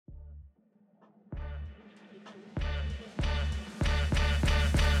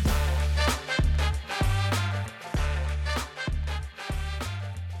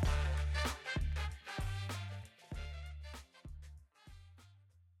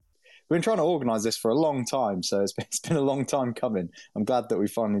been trying to organize this for a long time, so it's been a long time coming. I'm glad that we're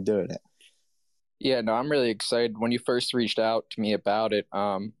finally doing it. Yeah, no, I'm really excited. When you first reached out to me about it,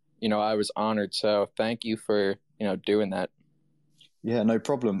 I was honored. So thank you for, doing that. Yeah, no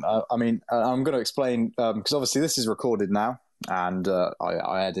problem. I'm going to explain because obviously this is recorded now, and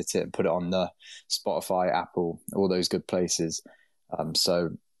I edit it and put it on the Spotify, Apple, all those good places. So,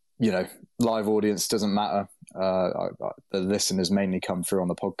 live audience doesn't matter. The listeners mainly come through on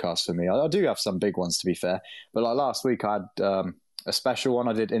the podcast for me. I do have some big ones, to be fair, but like last week I had a special one.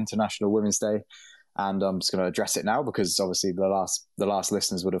 I did International Women's Day, and I'm just going to address it now because obviously the last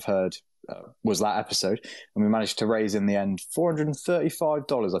listeners would have heard was that episode, and we managed to raise in the end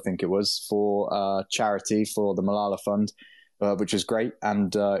 $435, I think it was, for charity for the Malala Fund, which was great.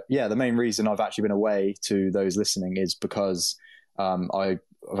 And the main reason I've actually been away to those listening is because I've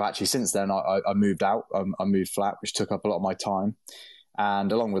actually since then I moved out. I moved flat, which took up a lot of my time.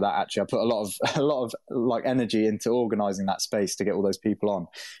 And along with that, actually, I put a lot of like energy into organising that space to get all those people on.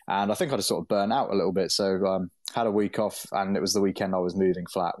 And I think I just sort of burnt out a little bit. So had a week off, and it was the weekend I was moving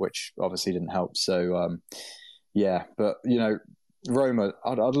flat, which obviously didn't help. So but Roma,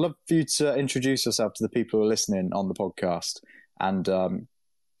 I'd love for you to introduce yourself to the people who are listening on the podcast, and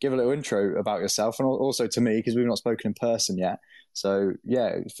give a little intro about yourself, and also to me, because we've not spoken in person yet. So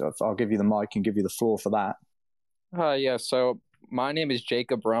if I'll give you the mic and give you the floor for that. So my name is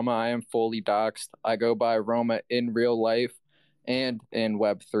Jacob Roma. I am fully doxxed. I go by Roma in real life and in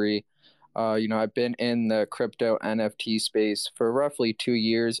Web3. I've been in the crypto NFT space for roughly 2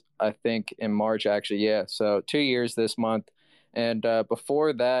 years, I think in March, actually. Yeah, so 2 years this month. And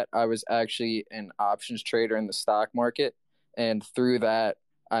before that, I was actually an options trader in the stock market. And through that,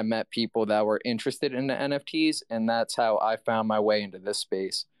 I met people that were interested in the NFTs, and that's how I found my way into this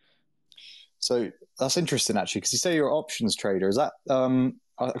space. So that's interesting, actually, because you say you're an options trader. Is that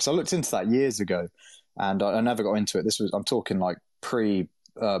because I looked into that years ago, and I never got into it. I'm talking like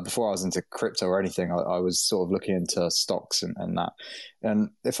before I was into crypto or anything. I was sort of looking into stocks and that.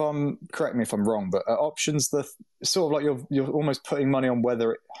 And correct me if I'm wrong, but options, the sort of like you're almost putting money on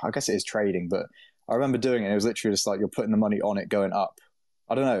whether I guess it is trading, but I remember doing it. It was literally just like you're putting the money on it going up.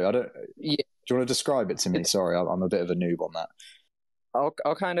 I don't know. Yeah. Do you want to describe it to me? Sorry, I'm a bit of a noob on that.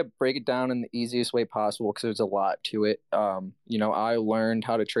 I'll kind of break it down in the easiest way possible because there's a lot to it. I learned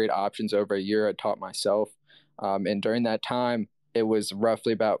how to trade options over a year. I taught myself. And during that time, it was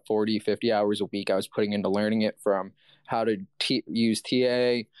roughly about 40, 50 hours a week I was putting into learning it, from how to use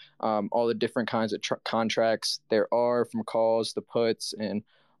TA, all the different kinds of contracts there are, from calls to puts and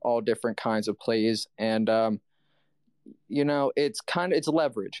all different kinds of plays. And, it's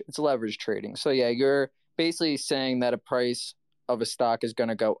leverage. It's leverage trading. So yeah, you're basically saying that a price of a stock is going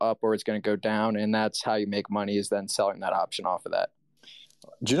to go up or it's going to go down, and that's how you make money, is then selling that option off of that.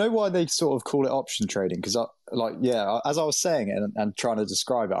 Do you know why they sort of call it option trading? Because as I was saying it and trying to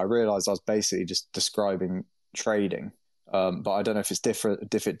describe it, I realized I was basically just describing trading. But I don't know if it's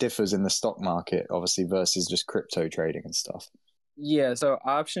different, if it differs in the stock market, obviously, versus just crypto trading and stuff. Yeah, so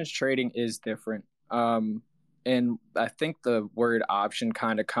options trading is different. And I think the word option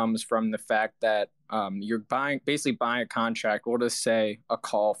kind of comes from the fact that you're basically buying a contract. We'll just say a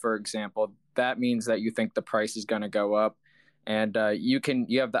call, for example. That means that you think the price is going to go up, and you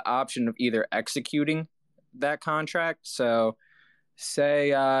have the option of either executing that contract. So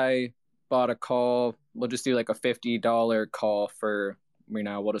say I bought a call. We'll just do like a $50 call for,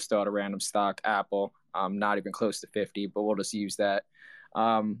 we'll just throw out a random stock, Apple. Not even close to 50, but we'll just use that.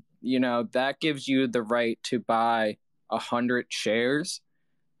 That gives you the right to buy 100 shares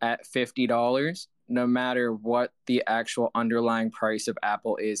at $50, no matter what the actual underlying price of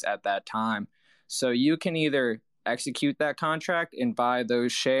Apple is at that time. So you can either execute that contract and buy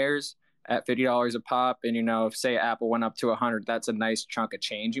those shares at $50 a pop. And, if say Apple went up to 100, that's a nice chunk of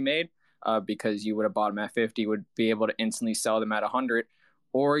change you made, because you would have bought them at 50, would be able to instantly sell them at 100.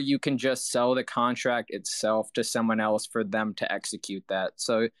 Or you can just sell the contract itself to someone else for them to execute that.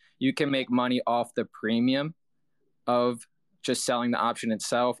 So you can make money off the premium of just selling the option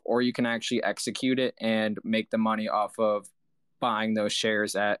itself, or you can actually execute it and make the money off of buying those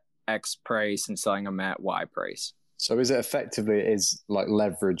shares at X price and selling them at Y price. So is it effectively like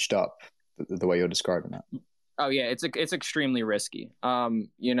leveraged up the way you're describing that? Oh yeah, it's extremely risky.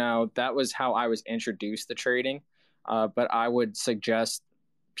 That was how I was introduced to trading. But I would suggest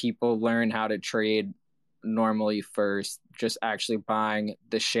people learn how to trade normally first, just actually buying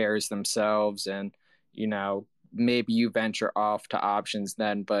the shares themselves, and maybe you venture off to options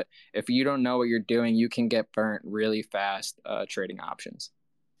then. But if you don't know what you're doing, you can get burnt really fast trading options.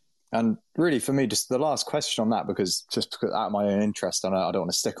 And really, for me, just the last question on that, because out of my own interest, I know I don't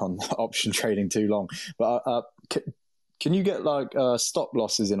want to stick on option trading too long, but can you get like stop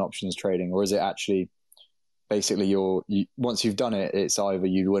losses in options trading, or is it actually basically once you've done it, it's either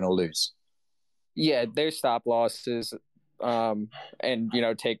you win or lose? Yeah, there's stop losses, and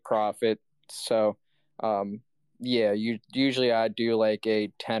take profit. So, yeah, usually I do like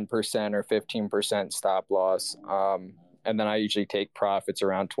a 10% or 15% stop loss. And then I usually take profits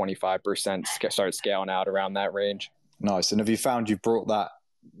around 25%, start scaling out around that range. Nice. And have you found you've brought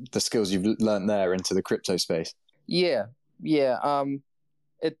the skills you've learned there into the crypto space? Yeah, yeah.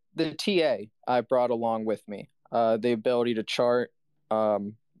 The TA I brought along with me, the ability to chart,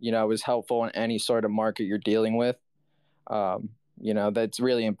 is helpful in any sort of market you're dealing with. That's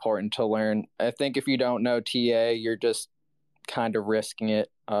really important to learn. I think if you don't know TA, you're just kind of risking it.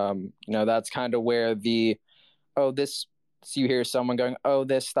 That's kind of where so you hear someone going, oh,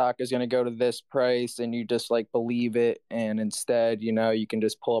 this stock is going to go to this price, and you just like believe it. And instead, you can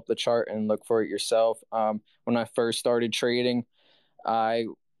just pull up the chart and look for it yourself. When I first started trading, I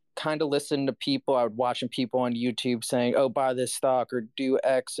kind of listened to people. I would watching people on YouTube saying, oh, buy this stock or do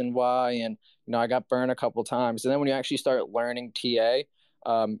X and Y. And, I got burned a couple times. And then when you actually start learning TA,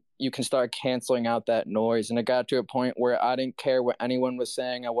 you can start canceling out that noise. And it got to a point where I didn't care what anyone was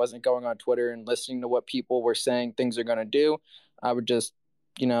saying. I wasn't going on Twitter and listening to what people were saying things are going to do. I would just,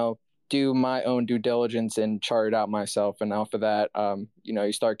 do my own due diligence and chart it out myself. And off of that,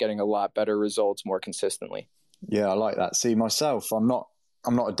 you start getting a lot better results more consistently. Yeah, I like that. See, myself, I'm not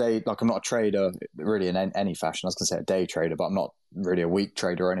I'm not a trader really in any fashion. I was going to say a day trader, but I'm not really a week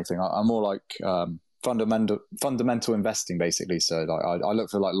trader or anything. I'm more like fundamental investing, basically. So like I look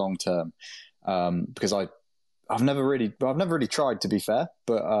for like long term, because I've never really tried, to be fair,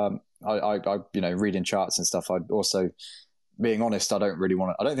 but I reading charts and stuff. I also, being honest, I don't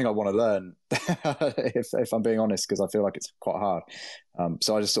think I want to learn if I'm being honest, because I feel like it's quite hard.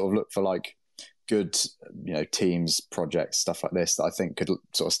 So I just sort of look for like good, teams, projects, stuff like this that I think could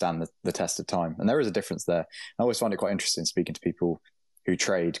sort of stand the test of time. And there is a difference there. I always find it quite interesting speaking to people who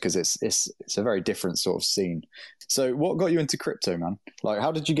trade, because it's a very different sort of scene. So what got you into crypto, man? Like,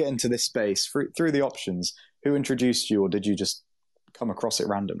 how did you get into this space through the options? Who introduced you, or did you just come across it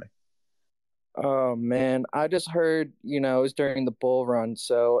randomly? Oh man, I just heard, it was during the bull run,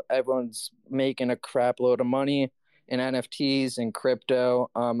 so everyone's making a crap load of money in NFTs and crypto.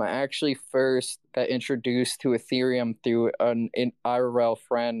 I actually first got introduced to Ethereum through an IRL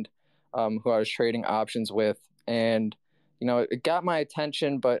friend, who I was trading options with, and it got my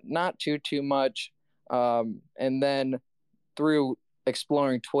attention, but not too much. And then through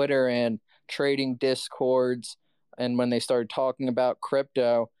exploring Twitter and trading discords, and when they started talking about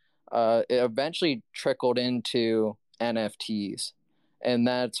crypto, it eventually trickled into NFTs. And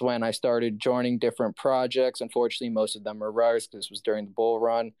that's when I started joining different projects. Unfortunately, most of them were rugs because this was during the bull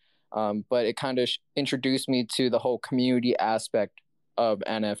run. But it kind of introduced me to the whole community aspect of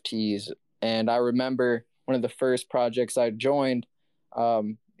NFTs. And I remember one of the first projects I joined,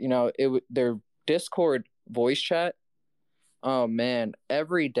 their Discord voice chat. Oh man,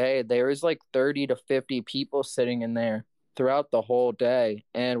 every day there was like 30 to 50 people sitting in there throughout the whole day.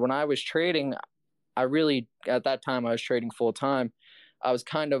 And when I was trading, at that time, I was trading full time. I was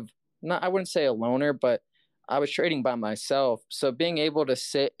kind of not, I wouldn't say a loner, but I was trading by myself. So being able to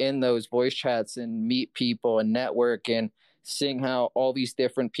sit in those voice chats and meet people and network, and seeing how all these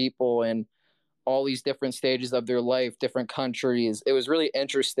different people and all these different stages of their life, different countries, it was really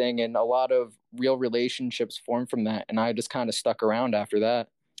interesting, and a lot of real relationships formed from that. And I just kind of stuck around after that.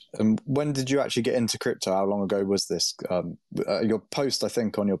 When did you actually get into crypto? How long ago was this? Your post, I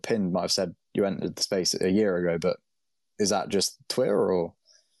think, on your pin might have said you entered the space a year ago, but is that just Twitter or?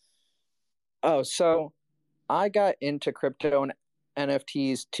 Oh, so I got into crypto and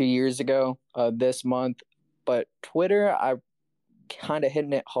NFTs 2 years ago, this month, but Twitter, I kind of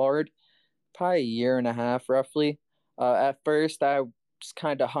hitting it hard, probably a year and a half roughly. At first, I just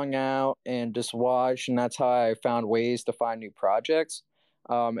kind of hung out and just watched, and that's how I found ways to find new projects.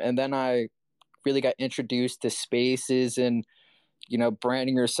 And then I really got introduced to spaces and,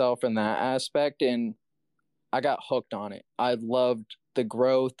 branding yourself in that aspect. And I got hooked on it. I loved the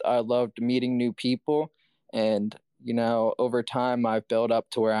growth. I loved meeting new people. And, over time, I've built up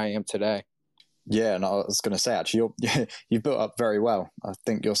to where I am today. Yeah, and I was going to say, actually, you've built up very well. I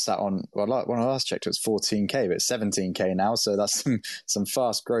think you're sat on, well, like when I last checked, it was 14K, but it's 17K now. So that's some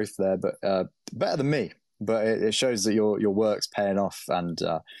fast growth there, but better than me. But it shows that your work's paying off. And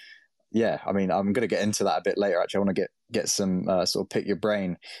Yeah, I mean, I'm going to get into that a bit later. Actually, I want to get some sort of pick your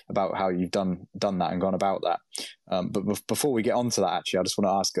brain about how you've done that and gone about that. But before we get on to that, actually, I just want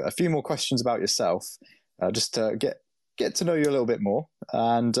to ask a few more questions about yourself, just to get to know you a little bit more.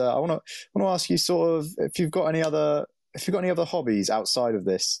 And I want to ask you sort of if you've got any other hobbies outside of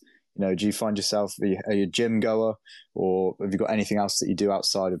this. You know, do you find yourself are you a gym goer, or have you got anything else that you do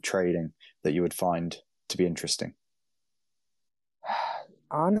outside of trading that you would find to be interesting?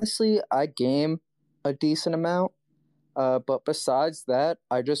 Honestly, I game a decent amount. But besides that,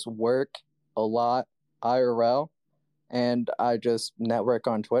 I just work a lot IRL, and I just network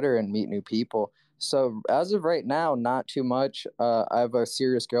on Twitter and meet new people. So as of right now, not too much. I have a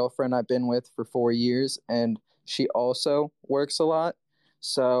serious girlfriend I've been with for 4 years, and she also works a lot.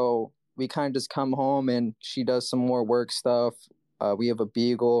 So we kind of just come home and she does some more work stuff. We have a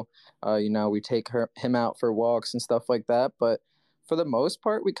beagle. We take him out for walks and stuff like that. But for the most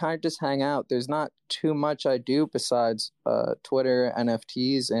part, we kind of just hang out. There's not too much I do besides Twitter,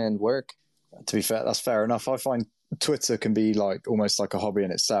 NFTs, and work. To be fair, that's fair enough. I find Twitter can be like almost like a hobby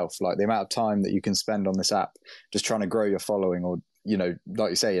in itself. Like the amount of time that you can spend on this app just trying to grow your following, or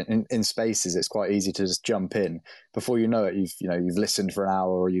like you say, in spaces, it's quite easy to just jump in. Before you know it, you've listened for an hour,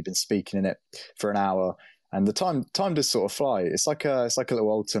 or you've been speaking in it for an hour, and the time does sort of fly. It's like a little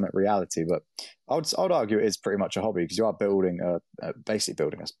alternate reality. But I would argue it is pretty much a hobby, because you are basically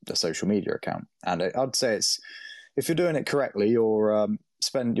building a social media account, and I'd say it's, if you're doing it correctly, your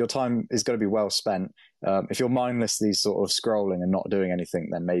time is going to be well spent. If you're mindlessly sort of scrolling and not doing anything,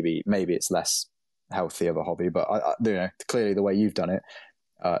 then maybe it's less healthy of a hobby. But clearly the way you've done it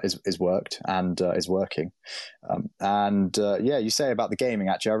is worked and is working. You say about the gaming.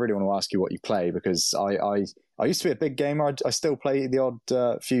 Actually, I really want to ask you what you play, because I used to be a big gamer. I still play the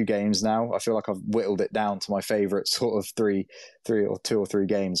odd few games now. I feel like I've whittled it down to my favorite sort of three or two or three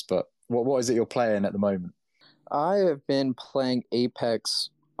games. But what is it you're playing at the moment? I have been playing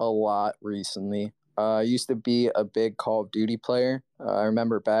Apex a lot recently. I used to be a big Call of Duty player. I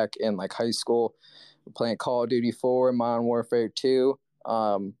remember back in like high school playing Call of Duty 4, Modern Warfare 2,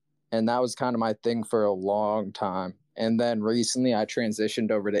 and that was kind of my thing for a long time. And then recently I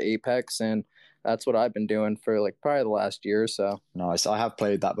transitioned over to Apex, and that's what I've been doing for like probably the last year or so. Nice. I have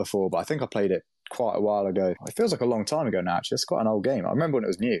played that before, but I think I played it quite a while ago. It feels like a long time ago now, actually. It's quite an old game. I remember when it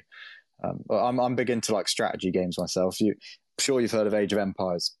was new. I'm big into like strategy games myself. Sure you've heard of Age of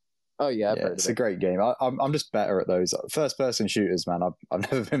Empires? Oh yeah, it's a great game. I'm just better at those first person shooters, man.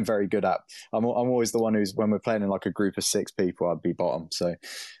 I've never been very good at. I'm always the one who's, when we're playing in like a group of 6 people, I'd be bottom. So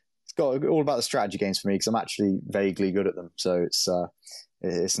it's got all about the strategy games for me, because I'm actually vaguely good at them. So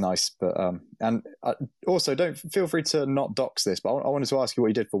it's nice. But also, don't feel free to not dox this. But I wanted to ask you what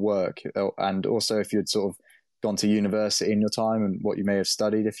you did for work, and also if you'd sort of gone to university in your time, and what you may have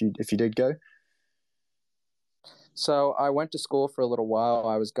studied if you did go. So I went to school for a little while.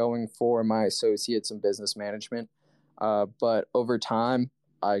 I was going for my associates in business management, but over time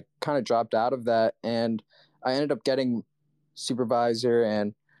I kind of dropped out of that, and I ended up getting supervisor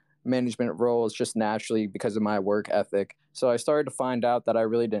and management roles just naturally because of my work ethic. So I started to find out that I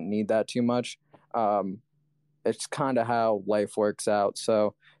really didn't need that too much. It's kind of how life works out.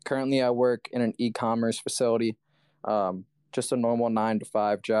 So currently I work in an e-commerce facility, just a normal 9 to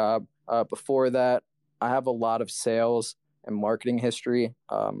 5 job. Before that, I have a lot of sales and marketing history,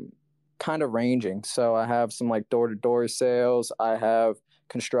 kind of ranging. So I have some like door-to-door sales. I have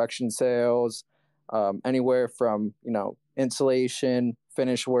construction sales, anywhere from, insulation,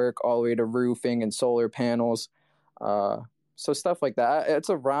 finish work, all the way to roofing and solar panels. So stuff like that. It's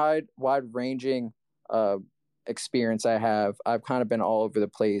a wide-ranging experience I have. I've kind of been all over the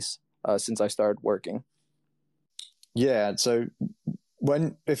place since I started working. Yeah. So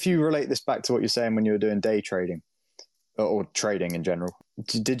if you relate this back to what you're saying when you were doing day trading or trading in general,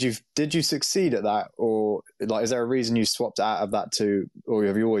 did you succeed at that, or like is there a reason you swapped out of that to, or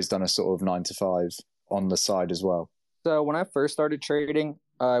have you always done a sort of 9 to 5 on the side as well? So when I first started trading,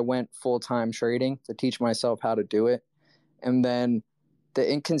 I went full-time trading to teach myself how to do it. And then the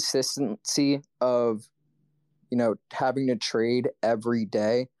inconsistency of, having to trade every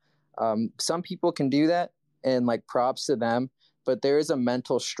day. Some people can do that, and like props to them, but there is a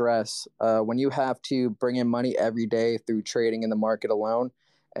mental stress when you have to bring in money every day through trading in the market alone.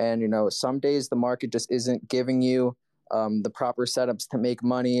 And, some days the market just isn't giving you the proper setups to make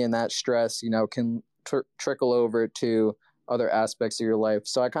money, and that stress, can trickle over to other aspects of your life.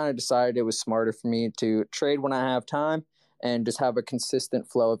 So I kind of decided it was smarter for me to trade when I have time and just have a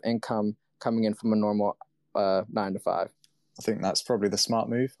consistent flow of income coming in from a normal 9 to 5. I think that's probably the smart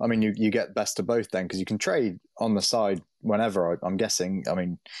move. I mean, you get best of both then, because you can trade on the side whenever. I'm guessing. I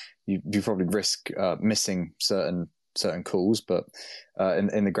mean, you probably risk missing certain calls, but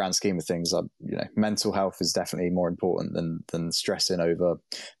in the grand scheme of things, mental health is definitely more important than stressing over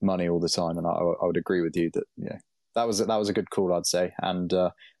money all the time. And I would agree with you that that was a good call, I'd say. And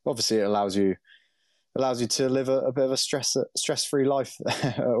obviously, it allows you to live a bit of a stress-free life,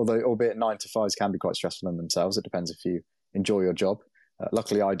 although albeit 9 to 5s can be quite stressful in themselves. It depends if you enjoy your job.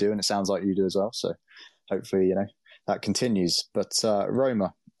 Luckily, I do, and it sounds like you do as well. So hopefully, that continues. But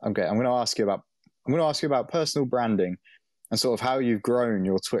Roma, I'm going to ask you about personal branding and sort of how you've grown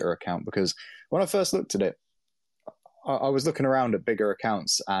your Twitter account. Because when I first looked at it, I was looking around at bigger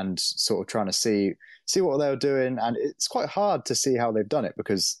accounts and sort of trying to see what they were doing, and it's quite hard to see how they've done it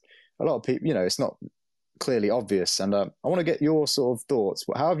because a lot of people, it's not clearly obvious. And I want to get your sort of thoughts.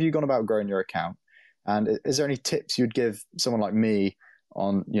 How have you gone about growing your account? And is there any tips you'd give someone like me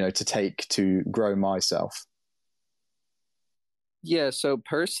on, to take to grow myself? Yeah, so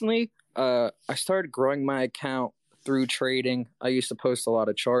personally, I started growing my account through trading. I used to post a lot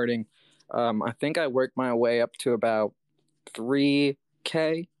of charting. I think I worked my way up to about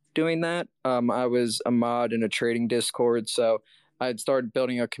 3K doing that. I was a mod in a trading Discord, so I had started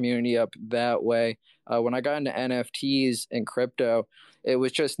building a community up that way. When I got into NFTs and crypto, it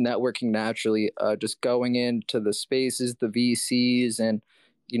was just networking naturally, just going into the spaces, the VCs, and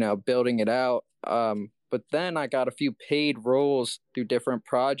building it out. But then I got a few paid roles through different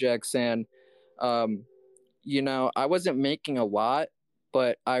projects, and I wasn't making a lot,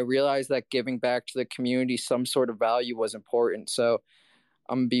 but I realized that giving back to the community some sort of value was important. So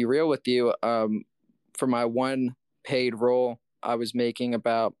I'm gonna be real with you. For my one paid role, I was making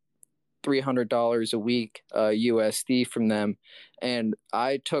about $300 a week USD from them, and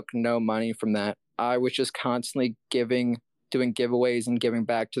I took no money from that. I was just constantly doing giveaways and giving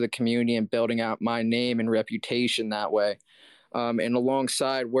back to the community and building out my name and reputation that way. And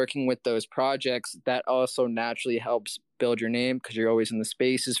alongside working with those projects, that also naturally helps build your name because you're always in the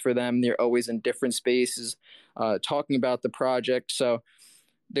spaces for them. You're always in different spaces talking about the project. So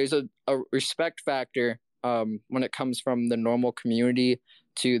there's a respect factor when it comes from the normal community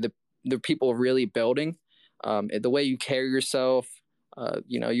to the people really building. The way you carry yourself,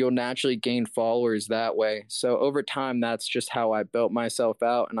 you'll naturally gain followers that way. So over time, that's just how I built myself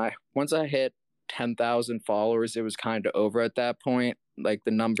out. And once I hit 10,000 followers, it was kind of over at that point. Like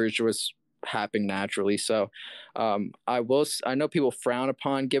the numbers was happening naturally. So I know people frown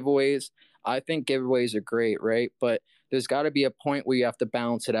upon giveaways. I think giveaways are great, right? But there's got to be a point where you have to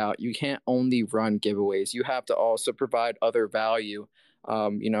balance it out. You can't only run giveaways. You have to also provide other value,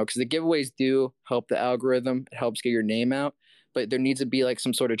 because the giveaways do help the algorithm. It helps get your name out, but there needs to be like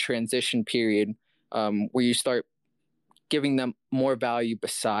some sort of transition period where you start giving them more value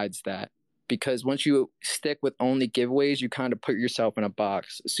besides that. Because once you stick with only giveaways, you kind of put yourself in a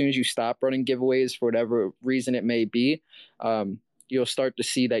box. As soon as you stop running giveaways for whatever reason it may be, you'll start to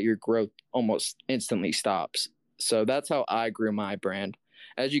see that your growth almost instantly stops. So that's how I grew my brand.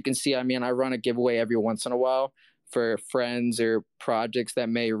 As you can see, I run a giveaway every once in a while for friends or projects that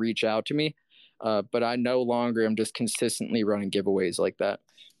may reach out to me. But I no longer am just consistently running giveaways like that.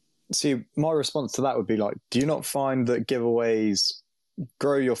 See, my response to that would be like, do you not find that giveaways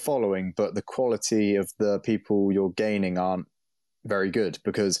grow your following, but the quality of the people you're gaining aren't very good?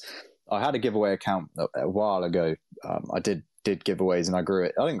 Because I had a giveaway account a while ago. I did giveaways and I grew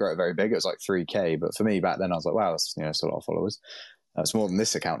it. I didn't grow it very big. It was like 3K. But for me back then, I was like, wow, that's a lot of followers. That's more than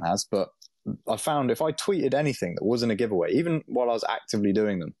this account has. But I found if I tweeted anything that wasn't a giveaway, even while I was actively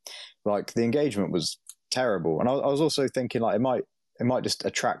doing them, like the engagement was terrible. And I was also thinking like it might just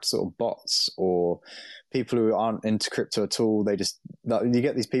attract sort of bots or people who aren't into crypto at all. You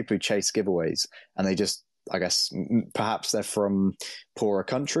get these people who chase giveaways and they just, I guess, perhaps they're from poorer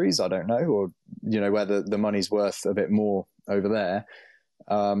countries, I don't know, or, where the money's worth a bit more over there.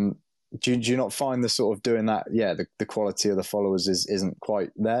 Do you not find the sort of doing that? Yeah, the quality of the followers isn't quite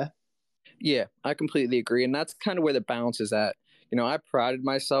there. Yeah, I completely agree. And that's kind of where the balance is at. I prided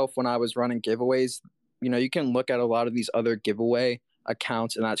myself when I was running giveaways. You can look at a lot of these other giveaway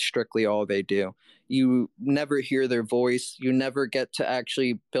accounts and that's strictly all they do. You never hear their voice. You never get to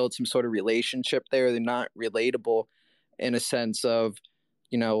actually build some sort of relationship there. They're not relatable in a sense of,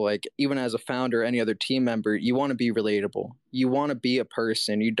 like even as a founder or any other team member, you want to be relatable. You want to be a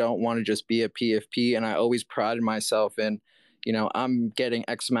person. You don't want to just be a PFP. And I always prided myself in, I'm getting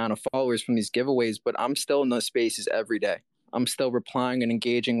X amount of followers from these giveaways, but I'm still in those spaces every day. I'm still replying and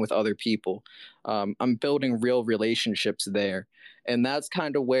engaging with other people. I'm building real relationships there. And that's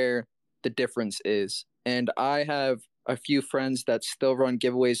kind of where the difference is. And I have a few friends that still run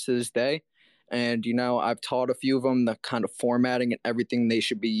giveaways to this day. And, I've taught a few of them the kind of formatting and everything they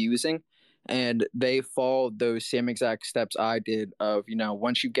should be using. And they followed those same exact steps I did of,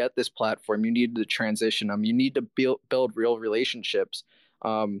 once you get this platform, you need to transition them. You need to build real relationships.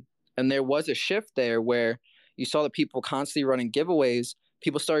 And there was a shift there where you saw the people constantly running giveaways.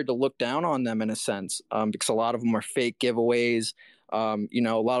 People started to look down on them in a sense, because a lot of them are fake giveaways. A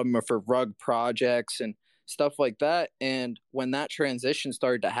lot of them are for rug projects and stuff like that. And when that transition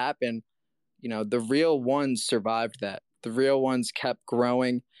started to happen, the real ones survived that. The real ones kept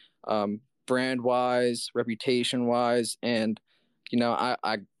growing, brand wise, reputation wise. And,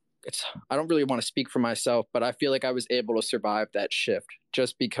 I don't really want to speak for myself, but I feel like I was able to survive that shift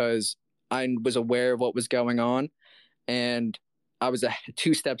just because I was aware of what was going on, and I was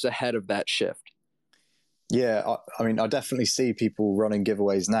 2 steps ahead of that shift. Yeah, I mean, I definitely see people running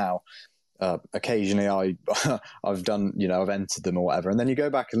giveaways now. Occasionally, I've done, I've entered them or whatever, and then you go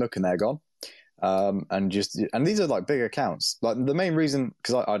back and look, and they're gone. And these are like big accounts. Like the main reason,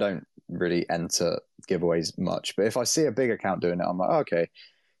 because I don't really enter giveaways much, but if I see a big account doing it, I'm like, okay.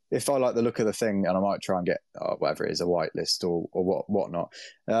 If I like the look of the thing, and I might try and get whatever it is, a whitelist or whatnot.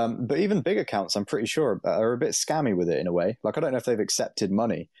 But even big accounts, I'm pretty sure, are a bit scammy with it in a way. Like, I don't know if they've accepted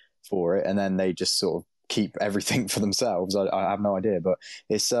money for it and then they just sort of keep everything for themselves. I have no idea, but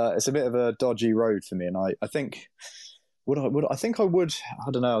it's a bit of a dodgy road for me. And I think I think I would.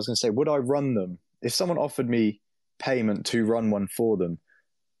 I don't know. I was going to say, would I run them if someone offered me payment to run one for them?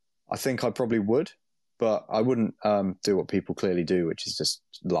 I think I probably would. But I wouldn't do what people clearly do, which is just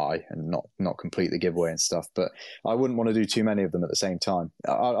lie and not complete the giveaway and stuff. But I wouldn't want to do too many of them at the same time.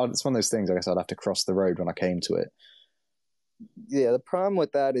 It's one of those things, I guess I'd have to cross the road when I came to it. Yeah, the problem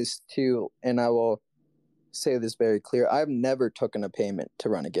with that is too, and I will say this very clear, I've never taken a payment to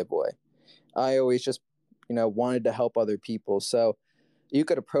run a giveaway. I always just, wanted to help other people. So you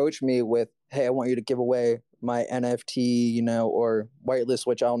could approach me with, hey, I want you to give away my NFT, or whitelist,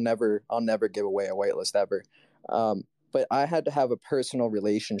 which I'll never give away a whitelist ever. But I had to have a personal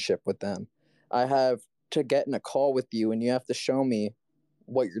relationship with them. I have to get in a call with you, and you have to show me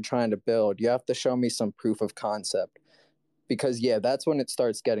what you're trying to build. You have to show me some proof of concept, because that's when it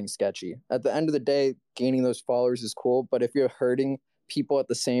starts getting sketchy. At the end of the day, gaining those followers is cool, but if you're hurting people at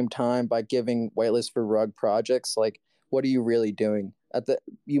the same time by giving whitelist for rug projects, like, what are you really doing?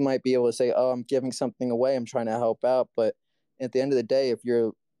 You might be able to say, oh, I'm giving something away, I'm trying to help out. But at the end of the day, if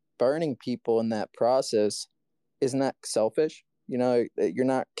you're burning people in that process, isn't that selfish? You're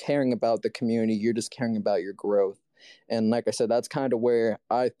not caring about the community, you're just caring about your growth. And like I said, that's kind of where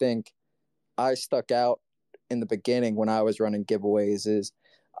I think I stuck out in the beginning when I was running giveaways, is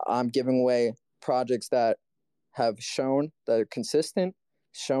I'm giving away projects that have shown that are consistent,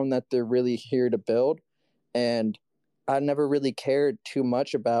 shown that they're really here to build. And I never really cared too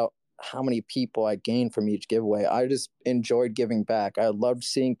much about how many people I gained from each giveaway. I just enjoyed giving back. I loved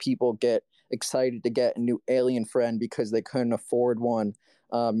seeing people get excited to get a new alien friend because they couldn't afford one.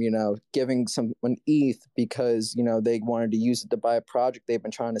 Giving someone ETH because, they wanted to use it to buy a project they've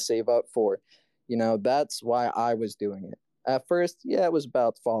been trying to save up for. That's why I was doing it. At first, it was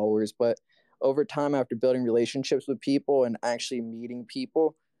about followers, but over time, after building relationships with people and actually meeting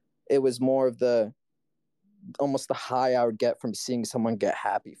people, it was more of almost the high I would get from seeing someone get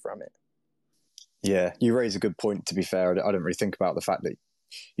happy from it. Yeah, you raise a good point, to be fair. I didn't really think about the fact that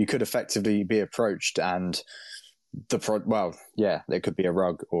you could effectively be approached and it could be a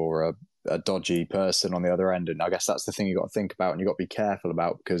rug or a dodgy person on the other end. And I guess that's the thing you got to think about and you got to be careful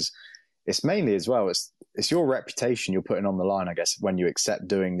about, because it's mainly as well, it's your reputation you're putting on the line, I guess, when you accept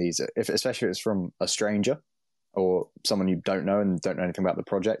doing these, especially if it's from a stranger or someone you don't know and don't know anything about the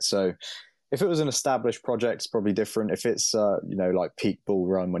project. So if it was an established project, it's probably different. If it's like peak bull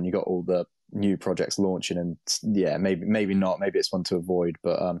run when you got all the new projects launching, and maybe not, maybe it's one to avoid.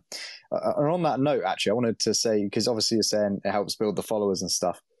 But and on that note, actually, I wanted to say, because obviously you're saying it helps build the followers and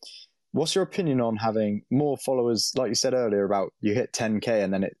stuff. What's your opinion on having more followers? Like you said earlier about you hit 10K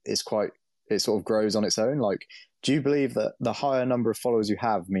and then it sort of grows on its own. Like, do you believe that the higher number of followers you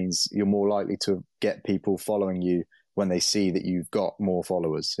have means you're more likely to get people following you when they see that you've got more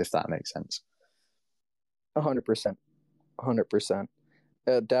followers, if that makes sense? 100%. 100%.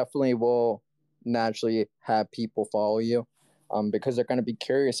 It definitely will naturally have people follow you, because they're going to be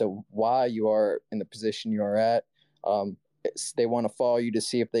curious of why you are in the position you are at. They want to follow you to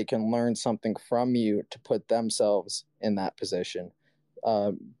see if they can learn something from you to put themselves in that position.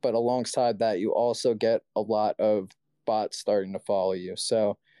 But alongside that, you also get a lot of bots starting to follow you.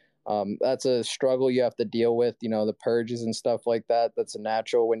 So that's a struggle you have to deal with, the purges and stuff like that. That's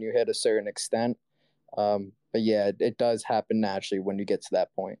natural when you hit a certain extent. But yeah, it does happen naturally when you get to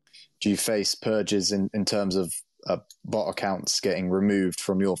that point. Do you face purges in terms of bot accounts getting removed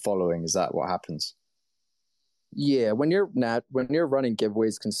from your following? Is that what happens? Yeah, when you're running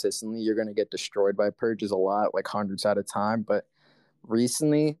giveaways consistently, you're going to get destroyed by purges a lot, like hundreds at a time. But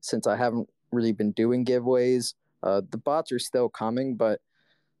recently, since I haven't really been doing giveaways, the bots are still coming, but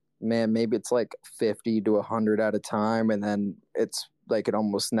man, maybe it's like 50 to 100 at a time, and then it's like it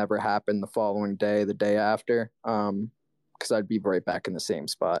almost never happened the following day, the day after, because I'd be right back in the same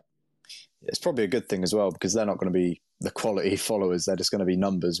spot. It's probably a good thing as well, because they're not going to be the quality followers. They're just going to be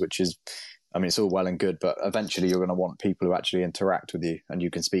numbers, which is, I mean, it's all well and good, but eventually you're going to want people who actually interact with you and you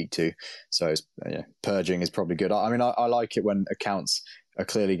can speak to. So purging is probably good. I mean, I like it when accounts are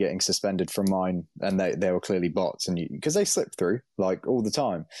clearly getting suspended from mine and they were clearly bots, and because they slip through like all the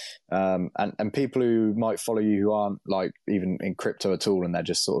time. And people who might follow you who aren't like even in crypto at all, and they're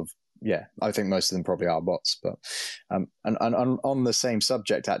just sort of, yeah, I think most of them probably are bots. But and on the same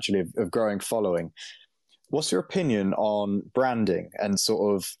subject actually of growing following, what's your opinion on branding and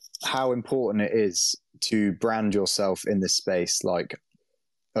sort of how important it is to brand yourself in this space? Like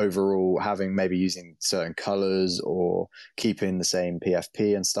overall, having maybe using certain colors or keeping the same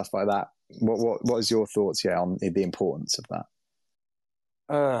PFP and stuff like that. What is your thoughts, on the importance of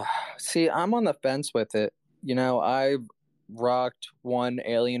that? See, I'm on the fence with it. I've rocked one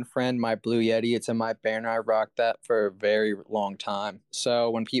Alien Friend, my Blue Yeti. It's in my banner. I rocked that for a very long time. So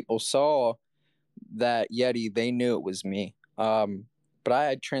when people saw that Yeti, they knew it was me. But I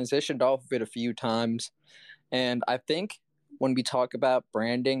had transitioned off of it a few times. And I think when we talk about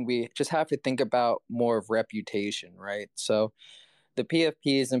branding, we just have to think about more of reputation, right? So the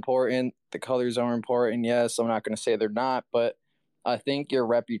PFP is important. The colors are important. Yes, I'm not going to say they're not, but I think your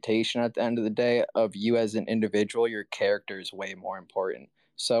reputation at the end of the day of you as an individual, your character is way more important.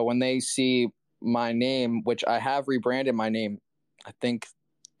 So when they see my name, which I have rebranded my name, I think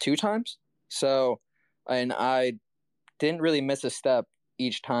 2 times. So, and I didn't really miss a step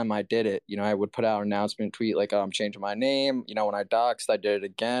each time I did it. I would put out an announcement tweet like, oh, I'm changing my name. When I doxed, I did it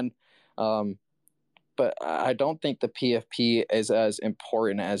again. But I don't think the PFP is as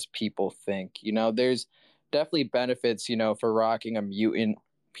important as people think. There's definitely benefits, for rocking a mutant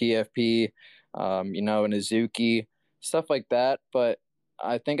PFP, an Azuki, stuff like that. But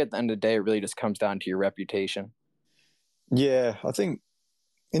I think at the end of the day, it really just comes down to your reputation. Yeah, I think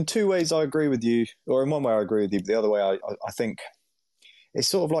in 2 ways I agree with you, or in one way I agree with you, but the other way I think it's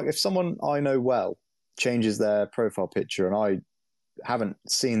sort of like if someone I know well changes their profile picture and I haven't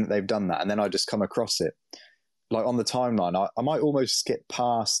seen that they've done that, and then I just come across it like on the timeline, I might almost skip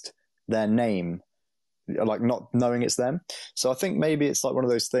past their name, like not knowing it's them. So I think maybe it's like one of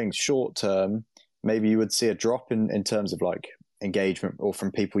those things, short term, maybe you would see a drop in terms of like engagement or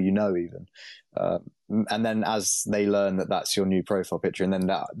from people even. And then as they learn that that's your new profile picture, and then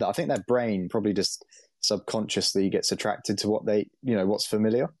that I think their brain probably just subconsciously gets attracted to what they, what's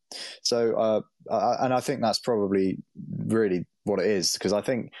familiar. So, and I think that's probably really what it is, because I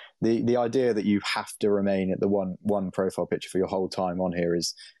think the idea that you have to remain at the one profile picture for your whole time on here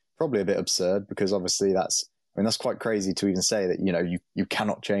is probably a bit absurd, because obviously that's quite crazy to even say that, you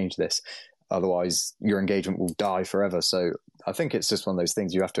cannot change this. Otherwise your engagement will die forever. So I think it's just one of those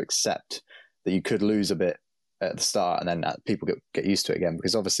things you have to accept that you could lose a bit at the start, and then people get used to it again.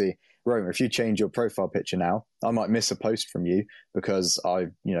 Because obviously, Roma, if you change your profile picture now, I might miss a post from you because I,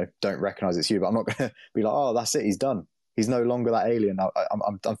 don't recognize it's you. But I'm not going to be like, oh, that's it, he's done. He's no longer that alien.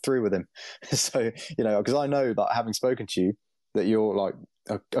 I'm through with him. So because I know that having spoken to you, that you're like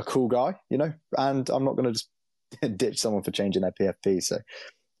a cool guy, and I'm not going to just ditch someone for changing their PFP. So,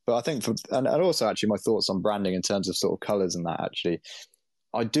 but I think and also actually my thoughts on branding in terms of sort of colors and that, actually,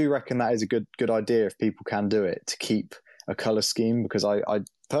 I do reckon that is a good idea if people can do it, to keep a color scheme, because I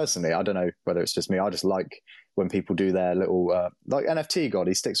personally, I don't know whether it's just me, I just like when people do their little like NFT God,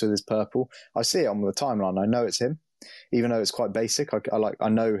 he sticks with his purple. I see it on the timeline, I know it's him, even though it's quite basic. I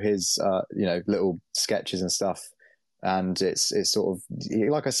know his little sketches and stuff, and it's sort of,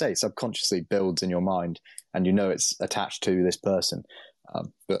 like I say, subconsciously builds in your mind, and it's attached to this person.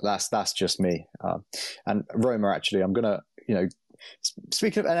 But that's just me. And Roma, actually, I'm gonna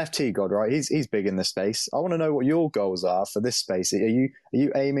speaking of NFT God, right? He's big in this space. I want to know what your goals are for this space. Are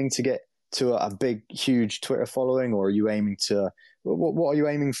you aiming to get to a big, huge Twitter following, or are you aiming to what are you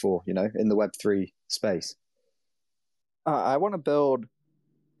aiming for? In the Web3 space. I want to build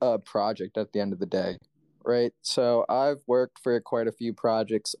a project at the end of the day, right? So I've worked for quite a few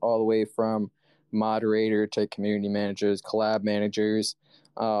projects, all the way from moderator to community managers, collab managers,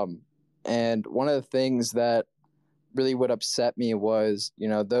 and one of the things that really would upset me was,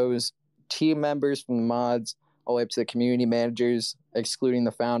 those team members from the mods all the way up to the community managers, excluding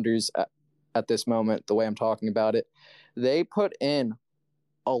the founders at this moment, the way I'm talking about it, they put in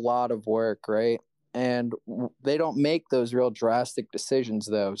a lot of work, right? And they don't make those real drastic decisions,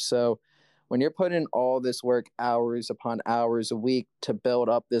 though. So when you're putting in all this work, hours upon hours a week to build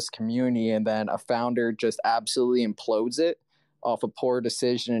up this community, and then a founder just absolutely implodes it off a poor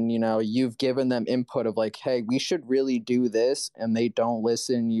decision, you've given them input of like, hey, we should really do this, and they don't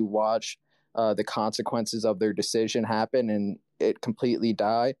listen. You watch the consequences of their decision happen and it completely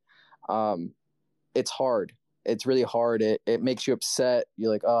die. It's hard. It's really hard. It makes you upset.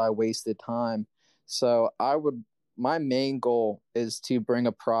 You're like, oh, I wasted time. So my main goal is to bring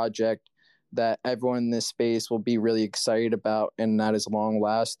a project that everyone in this space will be really excited about, and that is long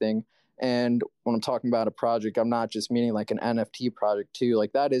lasting. And when I'm talking about a project, I'm not just meaning like an NFT project too.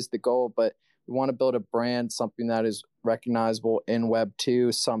 Like that is the goal, but we want to build a brand, something that is recognizable in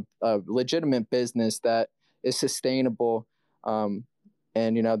Web2, some legitimate business that is sustainable. And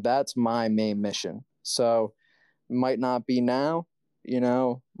that's my main mission. So it might not be now,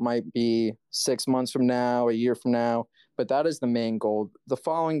 might be 6 months from now, a year from now, but that is the main goal. The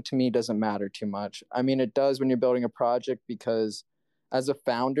following to me doesn't matter too much. I mean, it does when you're building a project, because as a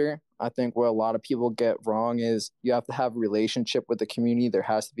founder, I think what a lot of people get wrong is you have to have a relationship with the community. There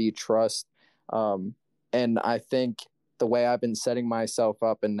has to be trust. And I think the way I've been setting myself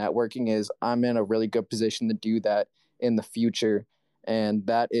up and networking is I'm in a really good position to do that in the future. And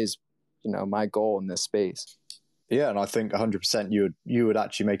that is, my goal in this space. Yeah, and I think 100% you would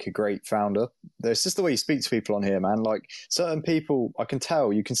actually make a great founder. It's just the way you speak to people on here, man. Like certain people, I can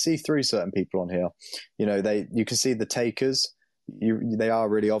tell, you can see through certain people on here. You can see the takers. They are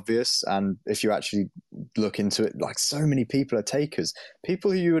really obvious, and if you actually look into it, like so many people are takers.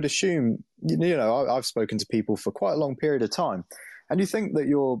 People who you would assume, I've spoken to people for quite a long period of time, and you think that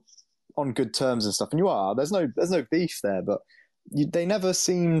you're on good terms and stuff, and you are. There's no beef there, but they never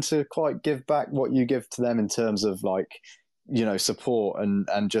seem to quite give back what you give to them in terms of support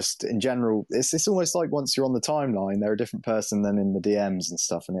and just in general. It's almost like once you're on the timeline, they're a different person than in the DMs and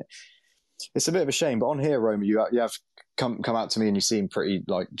stuff, and it's a bit of a shame. But on here, Roma, you have come out to me and you seem pretty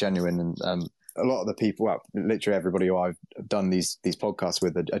like genuine, and a lot of the people, well, literally everybody who I've done these podcasts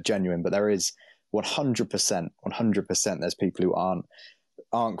with are genuine, but there is 100% there's people who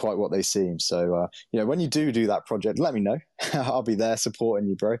aren't quite what they seem. So when you do that project, let me know. I'll be there supporting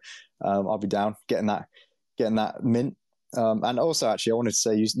you, bro. I'll be down getting that mint. And also, actually, I wanted to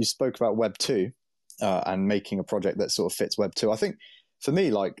say you spoke about Web 2 and making a project that sort of fits Web 2. I think for me,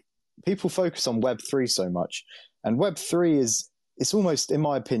 like, people focus on Web 3 so much, and Web 3 it's almost, in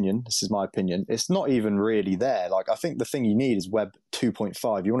my opinion, this is my opinion, it's not even really there. Like, I think the thing you need is Web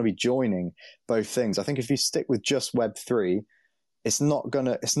 2.5. You want to be joining both things. I think if you stick with just Web 3, it's not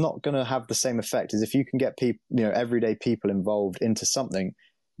gonna have the same effect as if you can get people, everyday people involved into something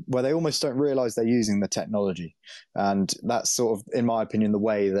where they almost don't realize they're using the technology. And that's sort of, in my opinion, the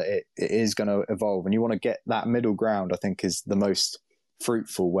way that it is going to evolve. And you want to get that middle ground, I think, is the most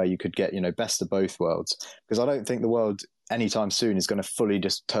fruitful, where you could get, best of both worlds. Because I don't think the world anytime soon is going to fully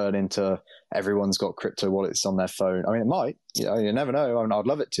just turn into everyone's got crypto wallets on their phone. I mean, it might, you never know. I mean, I'd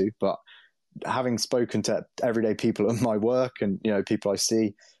love it to, but having spoken to everyday people at my work and people I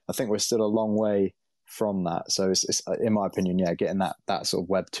see, I think we're still a long way from that. So it's in my opinion, getting that sort of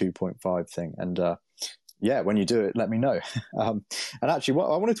Web 2.5 thing. And when you do it, let me know. And actually,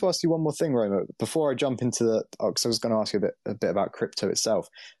 I wanted to ask you one more thing, Roma, before I jump into because I was going to ask you a bit about crypto itself.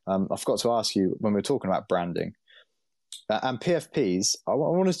 I forgot to ask you when we were talking about branding and PFPs. I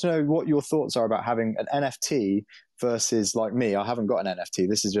wanted to know what your thoughts are about having an NFT versus, like me, I haven't got an NFT.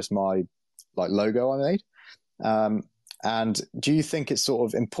 This is just my logo I made. And do you think it's sort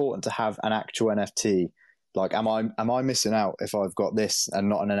of important to have an actual NFT? Like, am I missing out if I've got this and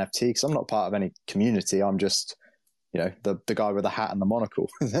not an NFT? Because I'm not part of any community. I'm just, the guy with the hat and the monocle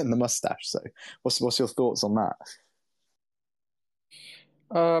and the mustache. So what's your thoughts on that?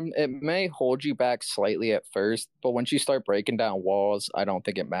 It may hold you back slightly at first, but once you start breaking down walls, I don't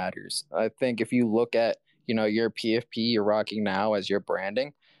think it matters. I think if you look at, your PFP you're rocking now as your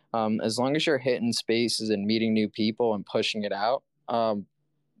branding, as long as you're hitting spaces and meeting new people and pushing it out,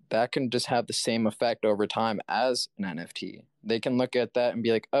 that can just have the same effect over time as an NFT. They can look at that and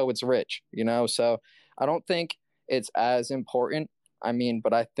be like, oh, it's rich, So I don't think it's as important. I mean,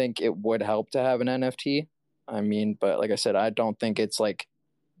 but I think it would help to have an NFT. I mean, but like I said, I don't think it's like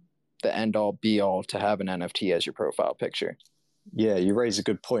the end all be all to have an NFT as your profile picture. Yeah, you raise a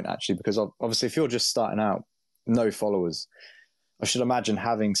good point, actually, because obviously if you're just starting out, no followers, I should imagine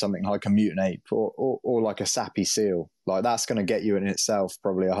having something like a mutant ape or like a sappy seal, like that's going to get you in itself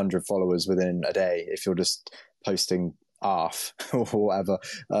probably 100 followers within a day if you're just posting ARF or whatever.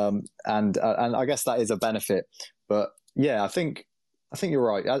 And I guess that is a benefit. But yeah, I think you're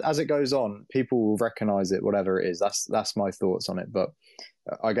right. As it goes on, people will recognize it, whatever it is. That's my thoughts on it. But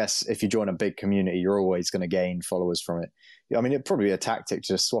I guess if you join a big community, you're always going to gain followers from it. I mean, it'd probably be a tactic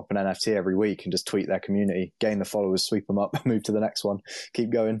to just swap an NFT every week and just tweet their community, gain the followers, sweep them up, move to the next one,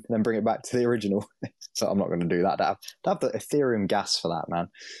 keep going, then bring it back to the original. So I'm not going to do that. I'd have the Ethereum gas for that, man.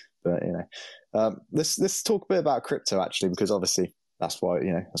 But let's talk a bit about crypto actually, because obviously that's why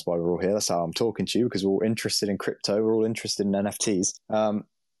we're all here. That's how I'm talking to you, because we're all interested in crypto. We're all interested in NFTs.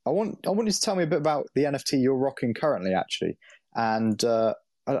 I want you to tell me a bit about the NFT you're rocking currently, actually. And I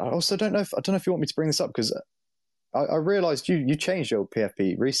also don't know if you want me to bring this up, because I realized you changed your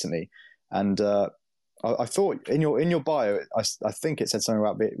PFP recently, and I thought in your bio, I think it said something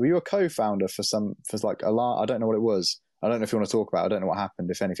about were you a co-founder for like I don't know what it was. I don't know if you want to talk about it. I don't know what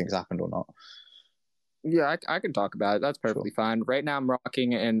happened, if anything's happened or not. Yeah, I can talk about it. That's perfectly fine. Right now, I'm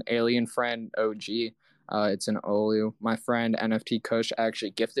rocking an Alien Friend OG. It's an Olu. My friend NFT Kush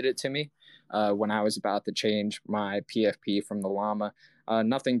actually gifted it to me when I was about to change my PFP from the llama.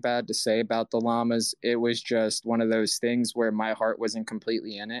 Nothing bad to say about the llamas. It was just one of those things where my heart wasn't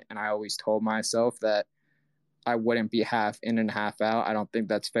completely in it, and I always told myself that I wouldn't be half in and half out. I don't think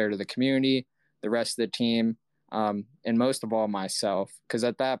that's fair to the community, the rest of the team, and most of all myself, because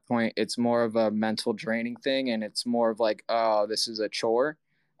at that point it's more of a mental draining thing, and it's more of like, oh, this is a chore,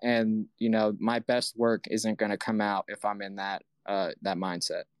 and my best work isn't going to come out if I'm in that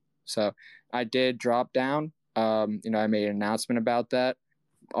mindset. So I did drop down. I made an announcement about that.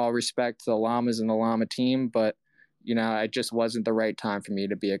 All respect to the llamas and the llama team, but it just wasn't the right time for me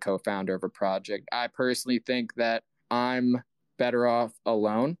to be a co-founder of a project. I personally think that I'm better off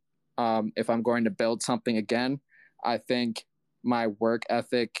alone. If I'm going to build something again, I think my work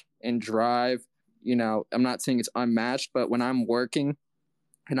ethic and drive, I'm not saying it's unmatched, but when I'm working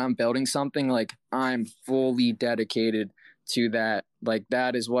and I'm building something, like I'm fully dedicated to that. Like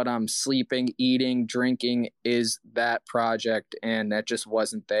that is what I'm sleeping, eating, drinking is that project. And that just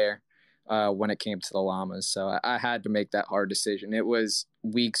wasn't there when it came to the llamas. So I had to make that hard decision. It was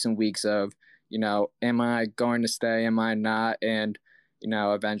weeks and weeks of, am I going to stay? Am I not? And,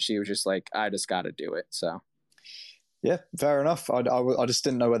 eventually it was just like, I just got to do it. So. Yeah, fair enough. I just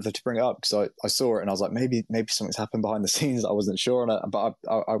didn't know whether to bring it up, because I saw it and I was like, maybe something's happened behind the scenes that I wasn't sure on it. But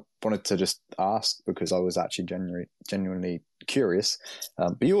I wanted to just ask, because I was actually genuinely curious.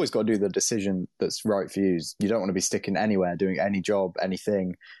 But you always got to do the decision that's right for you. You don't want to be sticking anywhere, doing any job,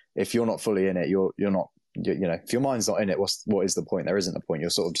 anything. If you're not fully in it, you're not. If your mind's not in it, what is the point? There isn't a point. You're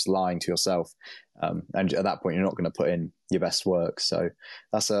sort of just lying to yourself, and at that point, you're not going to put in your best work. So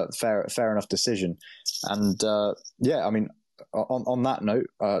that's a fair enough decision. And I mean, on that note,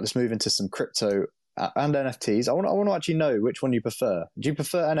 let's move into some crypto and NFTs. I want to actually know which one you prefer. Do you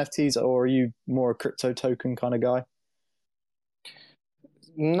prefer NFTs, or are you more a crypto token kind of guy?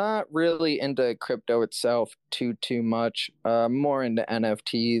 Not really into crypto itself too much. More into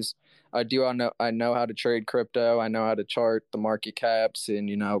NFTs. I know how to trade crypto. I know how to chart the market caps, and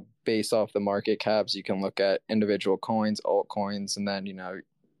based off the market caps, you can look at individual coins, altcoins, and then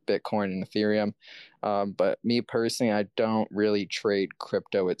Bitcoin and Ethereum. But me personally, I don't really trade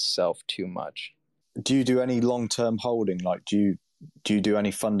crypto itself too much. Do you do any long-term holding? Like, do you do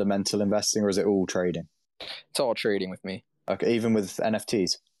any fundamental investing, or is it all trading? It's all trading with me. Okay, even with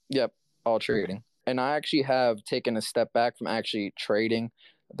NFTs? Yep, all trading. And I actually have taken a step back from actually trading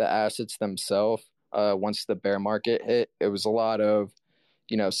the assets themselves. Once the bear market hit, it was a lot of,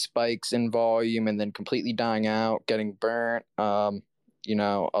 spikes in volume and then completely dying out, getting burnt. A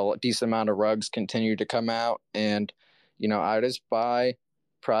decent amount of rugs continue to come out. And, I just buy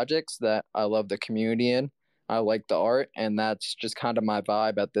projects that I love the community in. I like the art, and that's just kind of my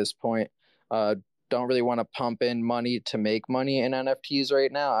vibe at this point. Don't really want to pump in money to make money in NFTs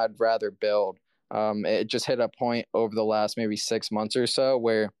right now. I'd rather build. It just hit a point over the last maybe 6 months or so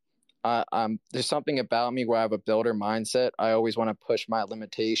where there's something about me where I have a builder mindset. I always want to push my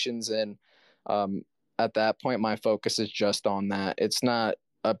limitations, and at that point, my focus is just on that. It's not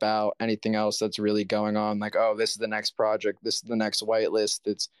about anything else that's really going on. Like, oh, this is the next project. This is the next whitelist.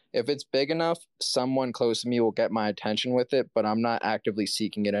 If it's big enough, someone close to me will get my attention with it, but I'm not actively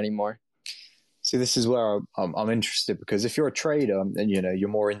seeking it anymore. See, this is where I'm interested, because if you're a trader and you're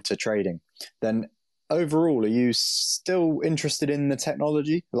more into trading, then overall, are you still interested in the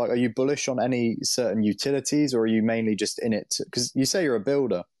technology? Like, are you bullish on any certain utilities, or are you mainly just in it? Because you say you're a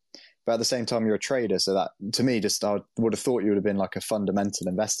builder. but at the same time, you're a trader. So that, to me, just I would have thought you would have been like a fundamental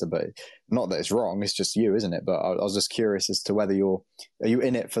investor, but not that it's wrong. It's just you, isn't it? But I was just curious as to whether are you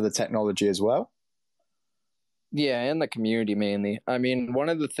in it for the technology as well? Yeah, and the community mainly. I mean, one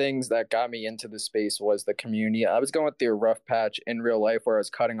of the things that got me into the space was the community. I was going through a rough patch in real life where I was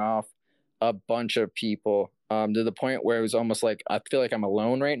cutting off a bunch of people, to the point where it was almost like I feel like I'm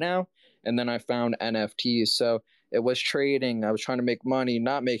alone right now. And then I found NFTs. So it was trading. I was trying to make money,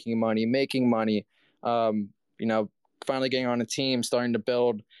 not making money, making money. You know, finally getting on a team, starting to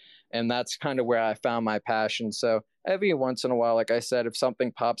build, and that's kind of where I found my passion. So every once in a while, like I said, if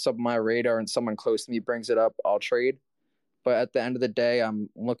something pops up on my radar and someone close to me brings it up, I'll trade. But at the end of the day, I'm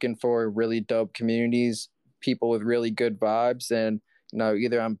looking for really dope communities, people with really good vibes. And,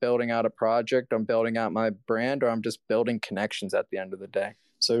 either I'm building out a project, I'm building out my brand, or I'm just building connections at the end of the day.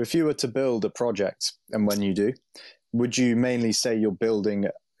 So if you were to build a project, and when you do, would you mainly say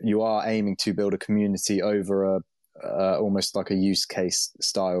you are aiming to build a community over almost like a use case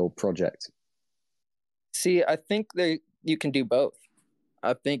style project? See, I think that you can do both.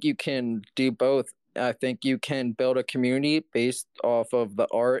 I think you can do both. I think you can build a community based off of the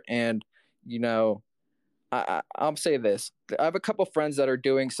art. And, I'll say this. I have a couple friends that are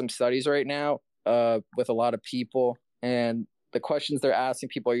doing some studies right now, with a lot of people. And the questions they're asking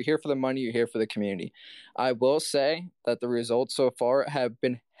people, are you here for the money? You're here for the community. I will say that the results so far have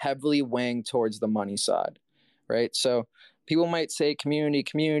been heavily weighing towards the money side, right? So people might say community,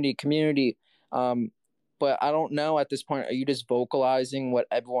 community, community. But I don't know at this point, are you just vocalizing what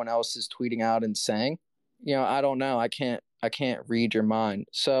everyone else is tweeting out and saying? I don't know. I can't read your mind.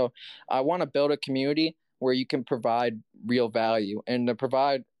 So I want to build a community where you can provide real value. And to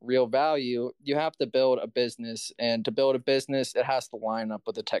provide real value, you have to build a business. And to build a business, it has to line up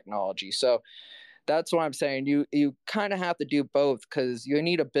with the technology. So that's what I'm saying. You kind of have to do both, because you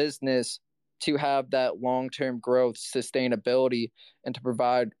need a business to have that long-term growth, sustainability, and to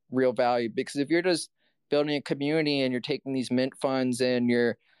provide real value. Because if you're just building a community and you're taking these mint funds and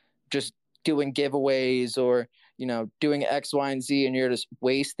you're just doing giveaways, or doing X, Y, and Z, and you're just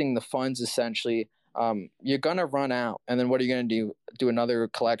wasting the funds essentially, you're gonna run out. And then what are you gonna do? Do another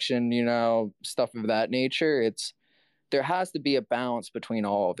collection, stuff of that nature? There has to be a balance between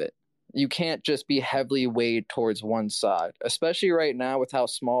all of it. You can't just be heavily weighed towards one side, especially right now with how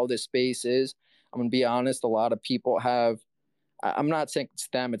small this space is. I'm gonna be honest, a lot of people have, I'm not saying it's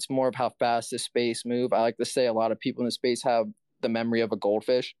them, it's more of how fast this space move. I like to say a lot of people in the space have the memory of a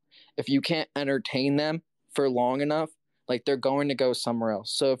goldfish. If you can't entertain them for long enough, like, they're going to go somewhere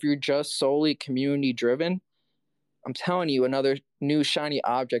else. So if you're just solely community driven, I'm telling you, another new shiny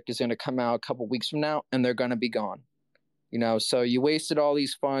object is going to come out a couple weeks from now and they're going to be gone. So you wasted all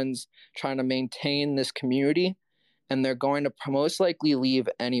these funds trying to maintain this community, and they're going to most likely leave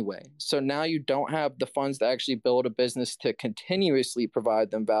anyway. So now you don't have the funds to actually build a business to continuously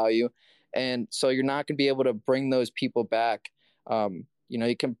provide them value. And so you're not going to be able to bring those people back.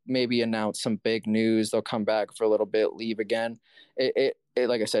 You can maybe announce some big news. They'll come back for a little bit, leave again. It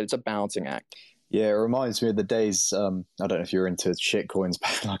like I said, it's a balancing act. Yeah, it reminds me of the days, I don't know if you were into shit coins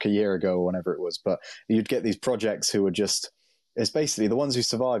back like a year ago or whenever it was, but you'd get these projects who were just, it's basically the ones who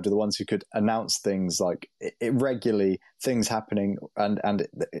survived are the ones who could announce things like regularly, things happening, and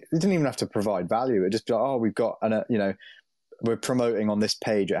it didn't even have to provide value. It just be like, oh, we've got, we're promoting on this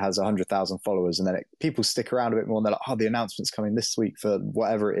page, it has 100,000 followers, and then people stick around a bit more, and they're like, oh, the announcement's coming this week for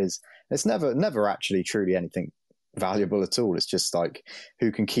whatever it is. It's never actually truly anything valuable at all. It's just like,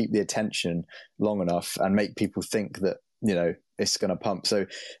 who can keep the attention long enough and make people think that it's going to pump. So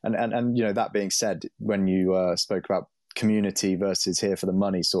and that being said, when you spoke about community versus here for the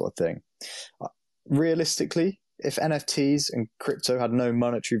money sort of thing, realistically, if NFTs and crypto had no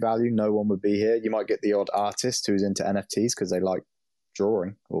monetary value, no one would be here. You might get the odd artist who's into NFTs because they like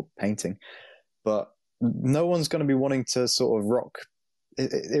drawing or painting, but no one's going to be wanting to sort of rock.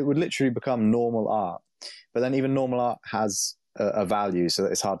 It would literally become normal art. But then even normal art has a value, so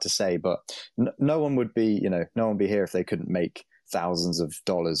it's hard to say. But no one would be, no one would be here if they couldn't make thousands of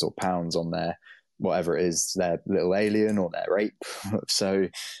dollars or pounds on their whatever it is, their little alien or their ape. So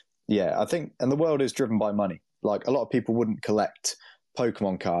yeah, I think, and the world is driven by money. Like, a lot of people wouldn't collect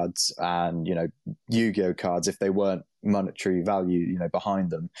Pokemon cards and Yu-Gi-Oh cards if they weren't monetary value behind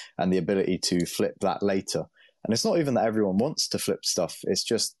them and the ability to flip that later. And it's not even that everyone wants to flip stuff. It's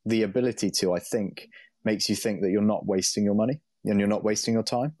just the ability to, I think, makes you think that you're not wasting your money and you're not wasting your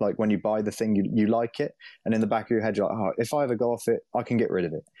time. Like, when you buy the thing, you like it. And in the back of your head, you're like, oh, if I ever go off it, I can get rid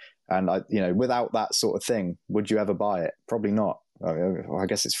of it. And without that sort of thing, would you ever buy it? Probably not. I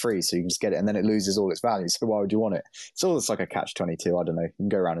guess it's free, so you can just get it, and then it loses all its value. So why would you want it? It's like a catch-22. I don't know. You can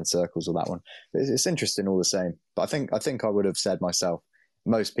go around in circles with that one. But it's interesting all the same. But I think I would have said myself.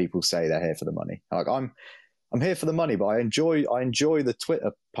 Most people say they're here for the money. Like I'm here for the money, but I enjoy the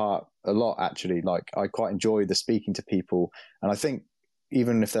Twitter part a lot. Actually, like I quite enjoy the speaking to people, and I think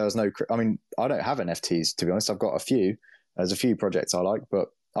even if there was no, I mean, I don't have NFTs to be honest. I've got a few. There's a few projects I like, but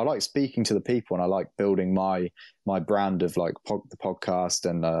I like speaking to the people, and I like building my brand of like the podcast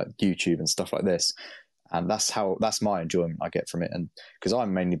and YouTube and stuff like this. And that's my enjoyment I get from it. And because I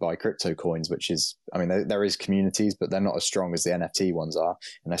mainly buy crypto coins, which is, I mean, there is communities, but they're not as strong as the NFT ones are,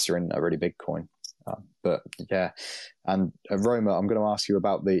 unless you're in a really big coin. But yeah, and Roma, I'm going to ask you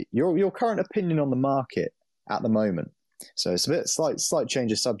about your current opinion on the market at the moment. So it's a bit slight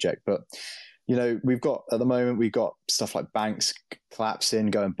change of subject, but you know, at the moment we've got stuff like banks collapsing,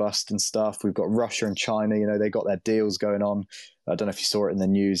 going bust and stuff. We've got Russia and China, you know, they got their deals going on. I don't know if you saw it in the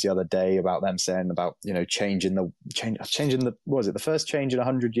news the other day about them saying about, you know, changing the what was it, the first change in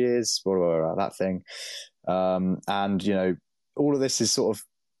 100 years, blah, blah, blah, that thing. And you know, all of this is sort of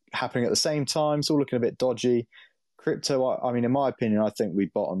happening at the same time. It's all looking a bit dodgy. Crypto, I mean, in my opinion, I think we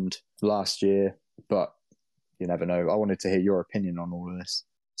bottomed last year, but you never know. I wanted to hear your opinion on all of this.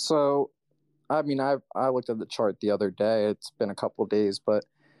 So, I mean, I looked at the chart the other day. It's been a couple of days, but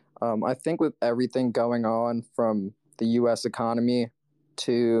I think with everything going on from the U.S. economy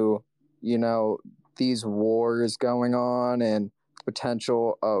to, you know, these wars going on and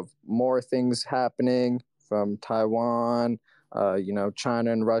potential of more things happening from Taiwan, you know,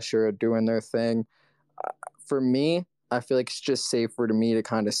 China and Russia are doing their thing. For me, I feel like it's just safer to me to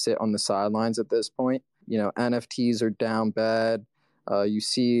kind of sit on the sidelines at this point. You know, NFTs are down bad. You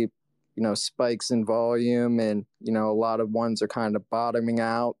see, you know, spikes in volume, and, you know, a lot of ones are kind of bottoming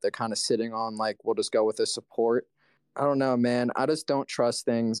out. They're kind of sitting on like, we'll just go with a support. I don't know, man. I just don't trust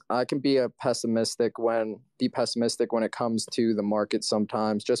things. I can be pessimistic when it comes to the market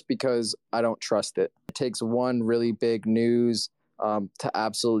sometimes, just because I don't trust it. It takes one really big news to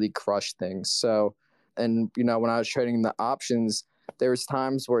absolutely crush things. So, and, you know, when I was trading the options, there was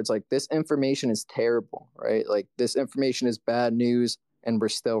times where it's like, this information is terrible, right? Like, this information is bad news, and we're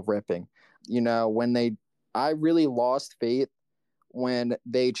still ripping. You know, I really lost faith when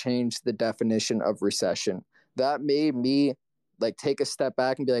they changed the definition of recession. That made me like take a step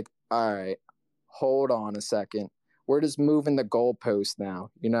back and be like, all right, hold on a second. We're just moving the goalpost now,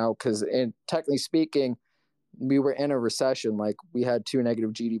 you know, because technically speaking, we were in a recession. Like, we had 2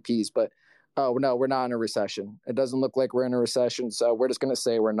 negative GDPs, but oh no, we're not in a recession. It doesn't look like we're in a recession, so we're just going to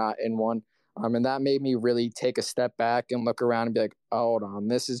say we're not in one. And that made me really take a step back and look around and be like, oh, hold on,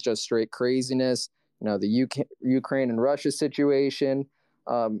 this is just straight craziness. You know, the Ukraine and Russia situation.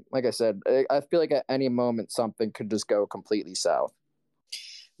 Like I said, I feel like at any moment something could just go completely south.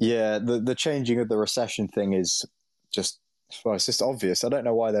 Yeah, the changing of the recession thing is just, well, it's just obvious. I don't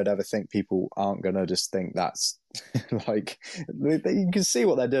know why they'd ever think people aren't going to just think that's like, you can see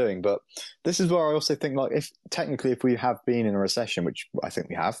what they're doing. But this is where I also think, like, if we have been in a recession, which I think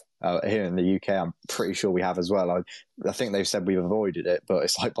we have here in the UK, I'm pretty sure we have as well. I think they've said we've avoided it, but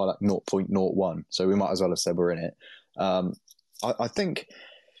it's like by like 0.01. So we might as well have said we're in it. I think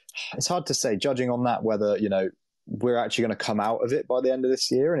it's hard to say, judging on that, whether, you know, we're actually going to come out of it by the end of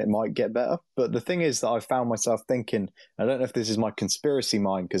this year and it might get better. But the thing is that I found myself thinking, I don't know if this is my conspiracy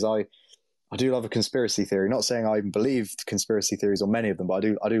mind, because I do love a conspiracy theory. Not saying I even believe conspiracy theories or many of them, but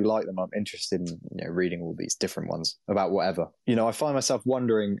I do like them. I'm interested in, you know, reading all these different ones about whatever. You know, I find myself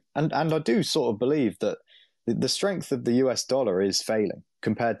wondering, and I do sort of believe that the strength of the US dollar is failing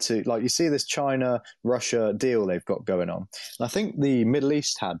compared to, like, you see this China-Russia deal they've got going on. And I think the Middle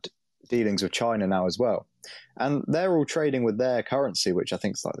East had dealings with China now as well. And they're all trading with their currency, which I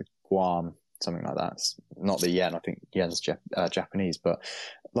think is like the Guam, something like that. It's not the yen. I think yen's Japanese. But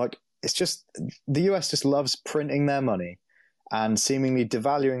like, it's just, the US just loves printing their money and seemingly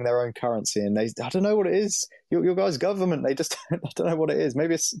devaluing their own currency. And I don't know what it is. Your guys' government, they just, I don't know what it is.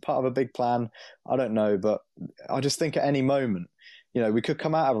 Maybe it's part of a big plan. I don't know. But I just think at any moment, you know, we could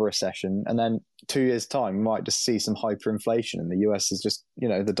come out of a recession and then 2 years' time, we might just see some hyperinflation and the US is just, you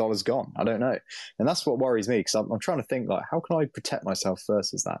know, the dollar's gone. I don't know. And that's what worries me, because I'm trying to think, like, how can I protect myself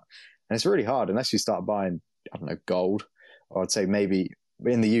versus that? And it's really hard unless you start buying, I don't know, gold, or I'd say maybe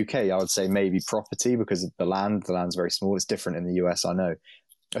in the UK, I would say maybe property, because of the land's very small. It's different in the US, I know.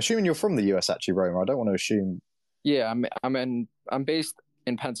 Assuming you're from the US, actually, Roma, I don't want to assume. Yeah, I'm based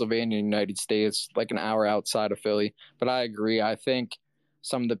in Pennsylvania, United States, like an hour outside of Philly. But I agree. I think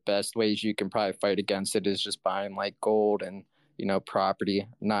some of the best ways you can probably fight against it is just buying like gold and, you know, property,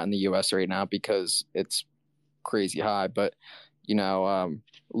 not in the US right now because it's crazy high. But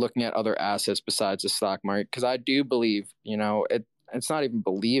looking at other assets besides the stock market. Because I do believe, it's not even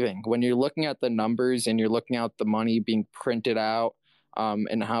believing. When you're looking at the numbers and you're looking at the money being printed out,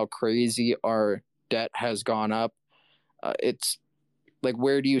 and how crazy our debt has gone up, it's like,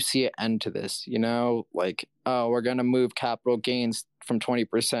 where do you see an end to this? Like, oh, we're going to move capital gains from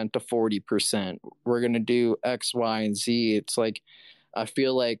 20% to 40%. We're going to do X, Y, and Z. It's like, I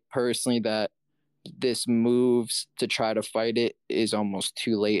feel like personally that this moves to try to fight it is almost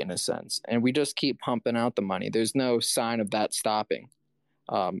too late in a sense. And we just keep pumping out the money. There's no sign of that stopping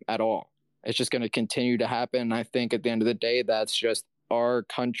at all. It's just going to continue to happen. I think at the end of the day, that's just our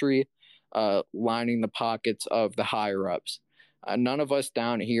country lining the pockets of the higher ups. None of us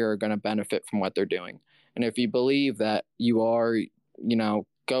down here are going to benefit from what they're doing. And if you believe that you are,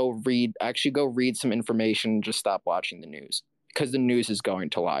 go read some information, just stop watching the news, because the news is going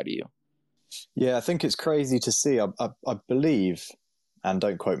to lie to you. Yeah, I think it's crazy to see. I believe, and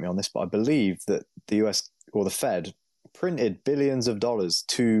don't quote me on this, but I believe that the US or the Fed printed billions of dollars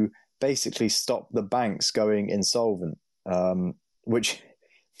to basically stop the banks going insolvent, which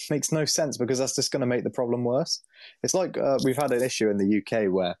makes no sense, because that's just going to make the problem worse. It's like we've had an issue in the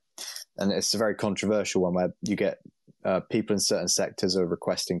UK where, and it's a very controversial one, where you get people in certain sectors are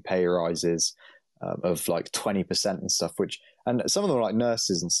requesting pay rises of like 20% and stuff, and some of them are like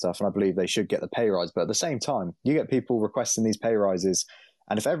nurses and stuff, and I believe they should get the pay rise. But at the same time, you get people requesting these pay rises,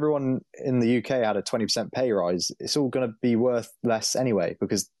 and if everyone in the UK had a 20% pay rise, it's all going to be worth less anyway,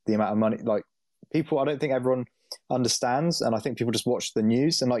 because the amount of money, like people, I don't think everyone understands, and I think people just watch the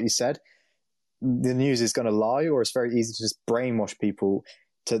news, and like you said, the news is going to lie, or it's very easy to just brainwash people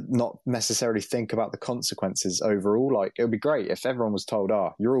to not necessarily think about the consequences overall. Like, it would be great if everyone was told,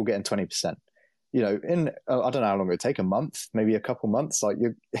 you're all getting 20%. In I don't know how long it would take, a month, maybe a couple months, like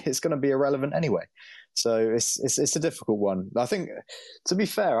it's going to be irrelevant anyway. So it's a difficult one. I think, to be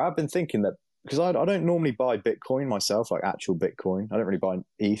fair, I've been thinking that, because I don't normally buy Bitcoin myself, like actual Bitcoin. I don't really buy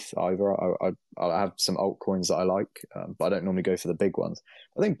ETH either. I have some altcoins that I like, but I don't normally go for the big ones.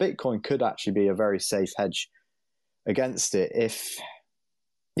 I think Bitcoin could actually be a very safe hedge against it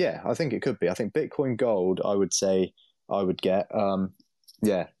I think it could be. I think Bitcoin Gold, I would say I would get.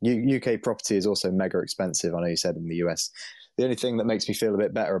 UK property is also mega expensive. I know you said in the US. The only thing that makes me feel a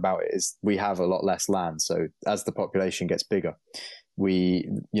bit better about it is we have a lot less land. So as the population gets bigger, we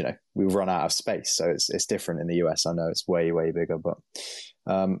run out of space. So it's different in the US. I know it's way, way bigger, but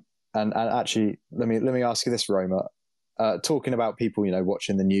and actually, let me ask you this, Roma. Talking about people,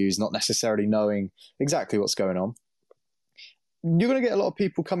 watching the news, not necessarily knowing exactly what's going on. You're going to get a lot of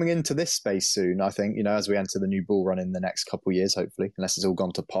people coming into this space soon, I think, as we enter the new bull run in the next couple of years, hopefully, unless it's all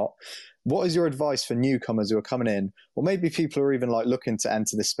gone to pot. What is your advice for newcomers who are coming in, or maybe people who are even like looking to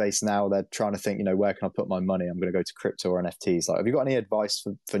enter this space now? They're trying to think, where can I put my money? I'm going to go to crypto or NFTs. Like, have you got any advice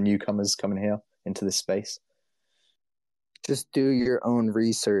for newcomers coming here into this space? Just do your own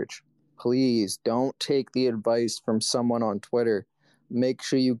research. Please don't take the advice from someone on Twitter. Make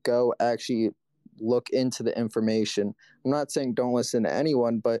sure you go actually look into the information. I'm not saying don't listen to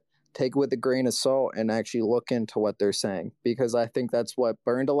anyone, but take it with a grain of salt and actually look into what they're saying, because I think that's what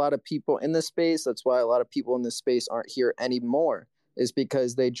burned a lot of people in this space. That's why a lot of people in this space aren't here anymore, is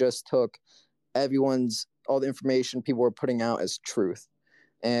because they just took all the information people were putting out as truth.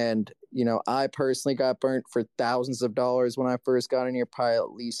 And, I personally got burnt for thousands of dollars when I first got in here, probably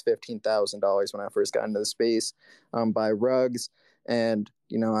at least $15,000 when I first got into the space, by rugs. And,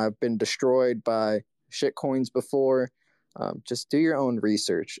 I've been destroyed by shit coins before. Just do your own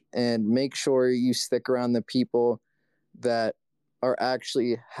research and make sure you stick around the people that are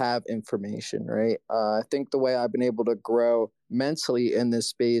actually have information, right? I think the way I've been able to grow mentally in this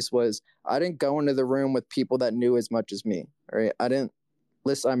space was I didn't go into the room with people that knew as much as me, right? I didn't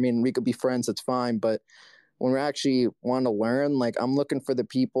listen. I mean, we could be friends, it's fine. But when we actually want to learn, like, I'm looking for the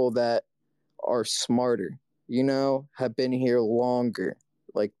people that are smarter, have been here longer.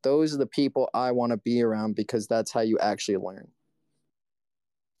 Like, those are the people I want to be around, because that's how you actually learn.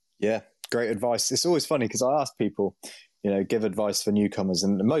 Yeah, great advice. It's always funny because I ask people, give advice for newcomers,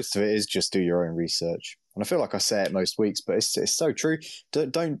 and most of it is just do your own research. And I feel like I say it most weeks, but it's so true.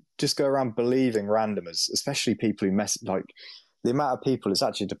 Don't just go around believing randomers, especially people who like the amount of people, it's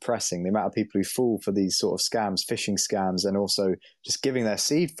actually depressing, the amount of people who fall for these sort of scams, phishing scams, and also just giving their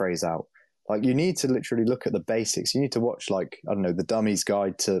seed phrase out. Like, you need to literally look at the basics. You need to watch, like, I don't know, the Dummy's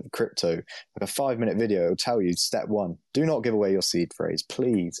Guide to Crypto, like a 5-minute video. It'll tell you step 1, do not give away your seed phrase,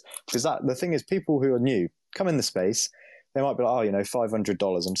 please. Because the thing is, people who are new come in the space, they might be like, $500,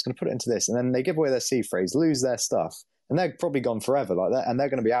 I'm just going to put it into this. And then they give away their seed phrase, lose their stuff. And they're probably gone forever like that. And they're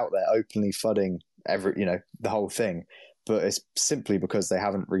going to be out there openly fudding the whole thing. but it's simply because they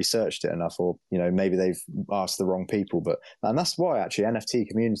haven't researched it enough, or maybe they've asked the wrong people. And that's why actually NFT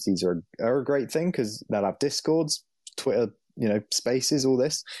communities are a great thing, because they'll have Discords, Twitter, spaces, all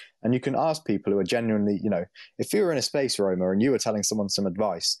this, and you can ask people who are genuinely, if you were in a space, Roma, and you were telling someone some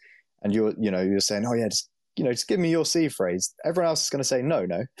advice, and you're saying, oh yeah, just give me your C phrase. Everyone else is going to say, no,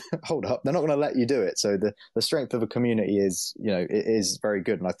 hold up. They're not going to let you do it. So the strength of a community is, it is very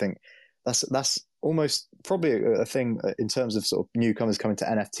good. And I think that's almost probably a thing in terms of sort of newcomers coming to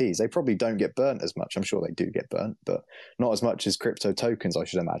NFTs. They probably don't get burnt as much. I'm sure they do get burnt, but not as much as crypto tokens, I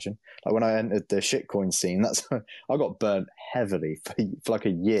should imagine. Like when I entered the shitcoin scene, I got burnt heavily for like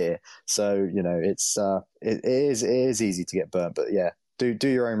a year. So, it is easy to get burnt, but yeah, do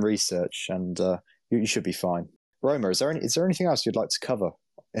your own research, and you should be fine. Roma, is there anything else you'd like to cover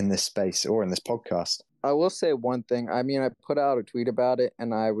in this space or in this podcast? I will say one thing. I mean, I put out a tweet about it,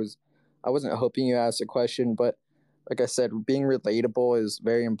 and I wasn't hoping you asked a question, but like I said, being relatable is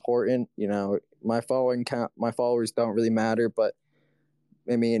very important. My followers don't really matter, but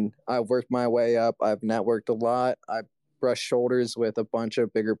I mean, I've worked my way up. I've networked a lot. I've brushed shoulders with a bunch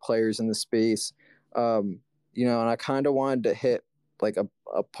of bigger players in the space. And I kind of wanted to hit like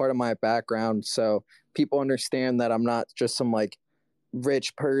a part of my background, so people understand that I'm not just some like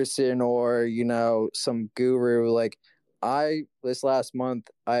rich person or some guru. Like this last month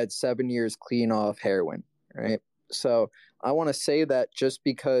I had 7 years clean off heroin, right? So I want to say that just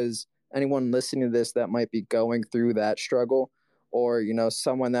because anyone listening to this that might be going through that struggle, or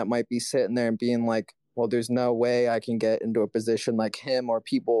someone that might be sitting there and being like, well, there's no way I can get into a position like him or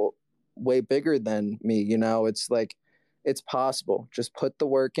people way bigger than me, it's like, it's possible. Just put the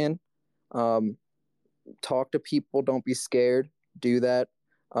work in. Talk to people. Don't be scared. Do that.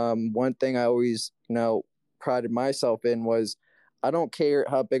 One thing I always, prided myself in was, I don't care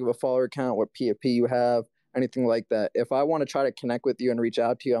how big of a follower count, what PFP you have, anything like that. If I want to try to connect with you and reach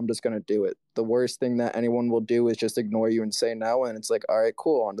out to you, I'm just going to do it. The worst thing that anyone will do is just ignore you and say no. And it's like, all right,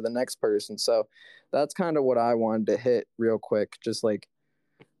 cool, on to the next person. So that's kind of what I wanted to hit real quick. Just like,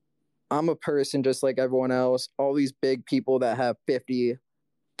 I'm a person just like everyone else. All these big people that have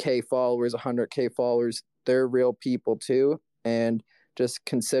 50K followers, 100K followers, they're real people too. And just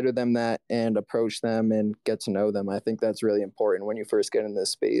consider them that and approach them and get to know them. I think that's really important when you first get in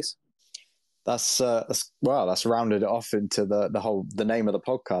this space. That's rounded it off into the name of the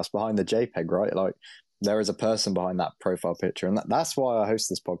podcast, Behind the JPEG, right? Like, there is a person behind that profile picture, and that's why I host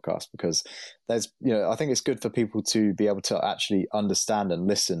this podcast, because there's I think it's good for people to be able to actually understand and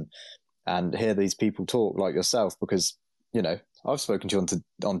listen and hear these people talk like yourself, because I've spoken to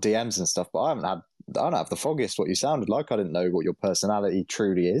you on DMs and stuff, but I don't have the foggiest what you sounded like. I didn't know what your personality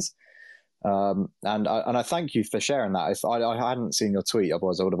truly is. And I thank you for sharing that. If I hadn't seen your tweet,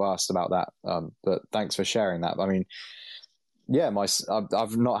 otherwise I would have asked about that. But thanks for sharing that. I mean, yeah,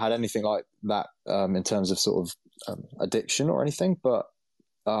 I've not had anything like that in terms of sort of addiction or anything, but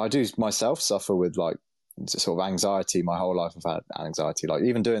I do myself suffer with like sort of anxiety. My whole life I've had anxiety. Like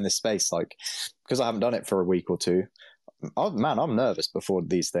even doing this space, like because I haven't done it for a week or two. I'm nervous before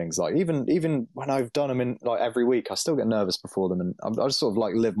these things. Like even when I've done them in like every week, I still get nervous before them, and I just sort of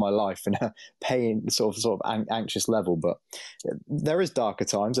like live my life in a pain sort of anxious level. But there is darker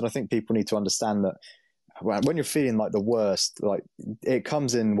times, and I think people need to understand that when you're feeling like the worst, like it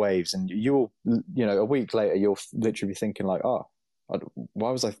comes in waves, and you'll a week later you'll literally be thinking like, oh,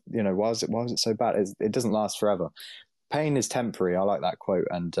 why was it so bad? It doesn't last forever. Pain is temporary. I like that quote,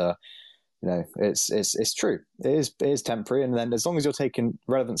 and it's true. It is temporary, and then as long as you're taking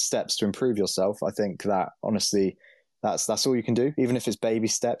relevant steps to improve yourself, I think that honestly, that's all you can do. Even if it's baby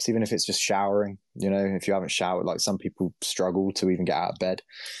steps, even if it's just showering. If you haven't showered, like some people struggle to even get out of bed.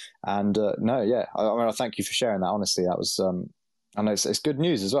 And I mean, I thank you for sharing that. Honestly, that was I know it's good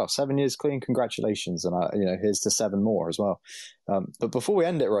news as well. 7 years clean, congratulations, and here's to 7 more as well. But before we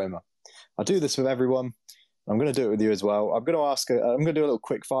end it, Roma, I do this with everyone. I'm going to do it with you as well. I'm going to do a little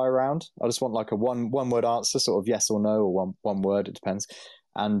quick fire round. I just want like a one word answer, sort of yes or no, or one word. It depends.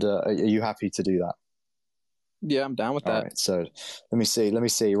 And are you happy to do that? Yeah, I'm down with that. All right. So let me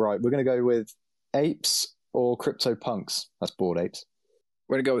see. Right. We're going to go with apes or crypto punks. That's Bored Apes.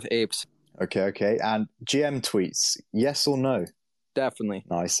 We're going to go with apes. Okay. And GM tweets, yes or no? Definitely.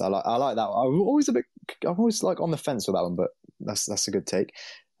 Nice. I like that. I'm always like on the fence with that one, but that's a good take.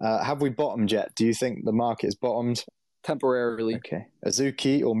 Have we bottomed yet? Do you think the market has bottomed? Temporarily. Okay.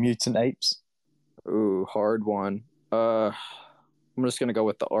 Azuki or mutant apes? Ooh, hard one. I'm just going to go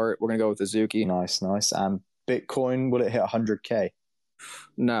with the art. We're going to go with Azuki. Nice. And Bitcoin, will it hit 100K?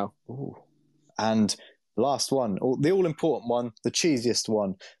 No. Ooh. And last one, the all-important one, the cheesiest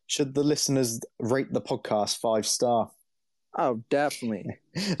one. Should the listeners rate the podcast 5-star? Oh, definitely.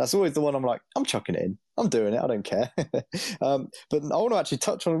 That's always the one I'm like, I'm chucking it in. I'm doing it. I don't care. But I want to actually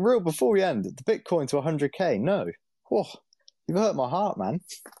touch on real before we end. The Bitcoin to 100K. No. Whoa, you've hurt my heart, man.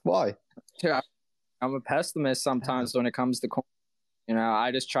 Why? Yeah, I'm a pessimist sometimes when it comes to coin.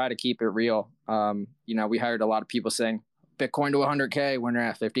 I just try to keep it real. We hired a lot of people saying Bitcoin to 100K when they're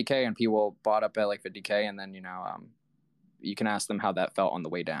at 50K, and people bought up at like 50K, and then you can ask them how that felt on the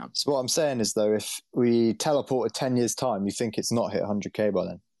way down. So what I'm saying is, though, if we teleported 10 years' time, you think it's not hit 100K by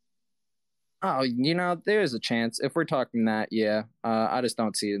then? Oh, there's a chance. If we're talking that, yeah. I just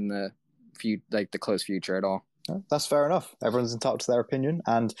don't see it in the the close future at all. That's fair enough. Everyone's entitled to their opinion.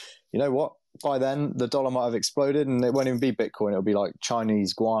 And you know what? By then, the dollar might have exploded, and it won't even be Bitcoin. It'll be like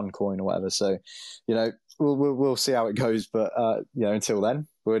Chinese yuan coin or whatever. So, we'll see how it goes. But until then,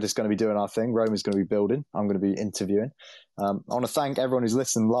 we're just going to be doing our thing. Roma's going to be building. I'm going to be interviewing. I want to thank everyone who's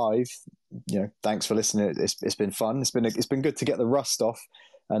listened live. Thanks for listening. It's been fun. It's been good to get the rust off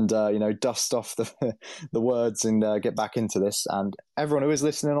and dust off the words and get back into this. And everyone who is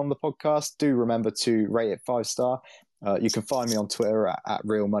listening on the podcast, do remember to rate it 5-star. You can find me on Twitter at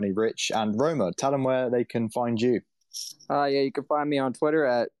Real Money Rich. And Roma, tell them where they can find you. You can find me on Twitter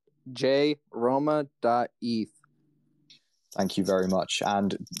at jroma.eth. Thank you very much.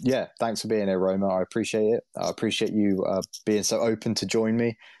 And yeah, thanks for being here, Roma. I appreciate it. I appreciate you being so open to join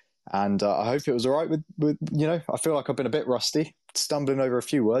me. And I hope it was all right with I feel like I've been a bit rusty, stumbling over a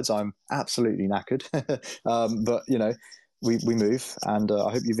few words. I'm absolutely knackered. But, we move, and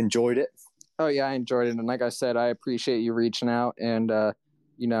I hope you've enjoyed it. Oh, yeah, I enjoyed it. And like I said, I appreciate you reaching out and,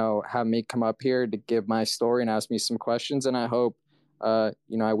 having me come up here to give my story and ask me some questions. And I hope, I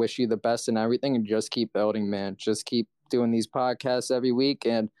wish you the best in everything, and just keep building, man. Just keep doing these podcasts every week.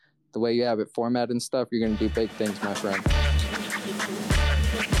 And the way you have it formatted and stuff, you're going to do big things, my friend.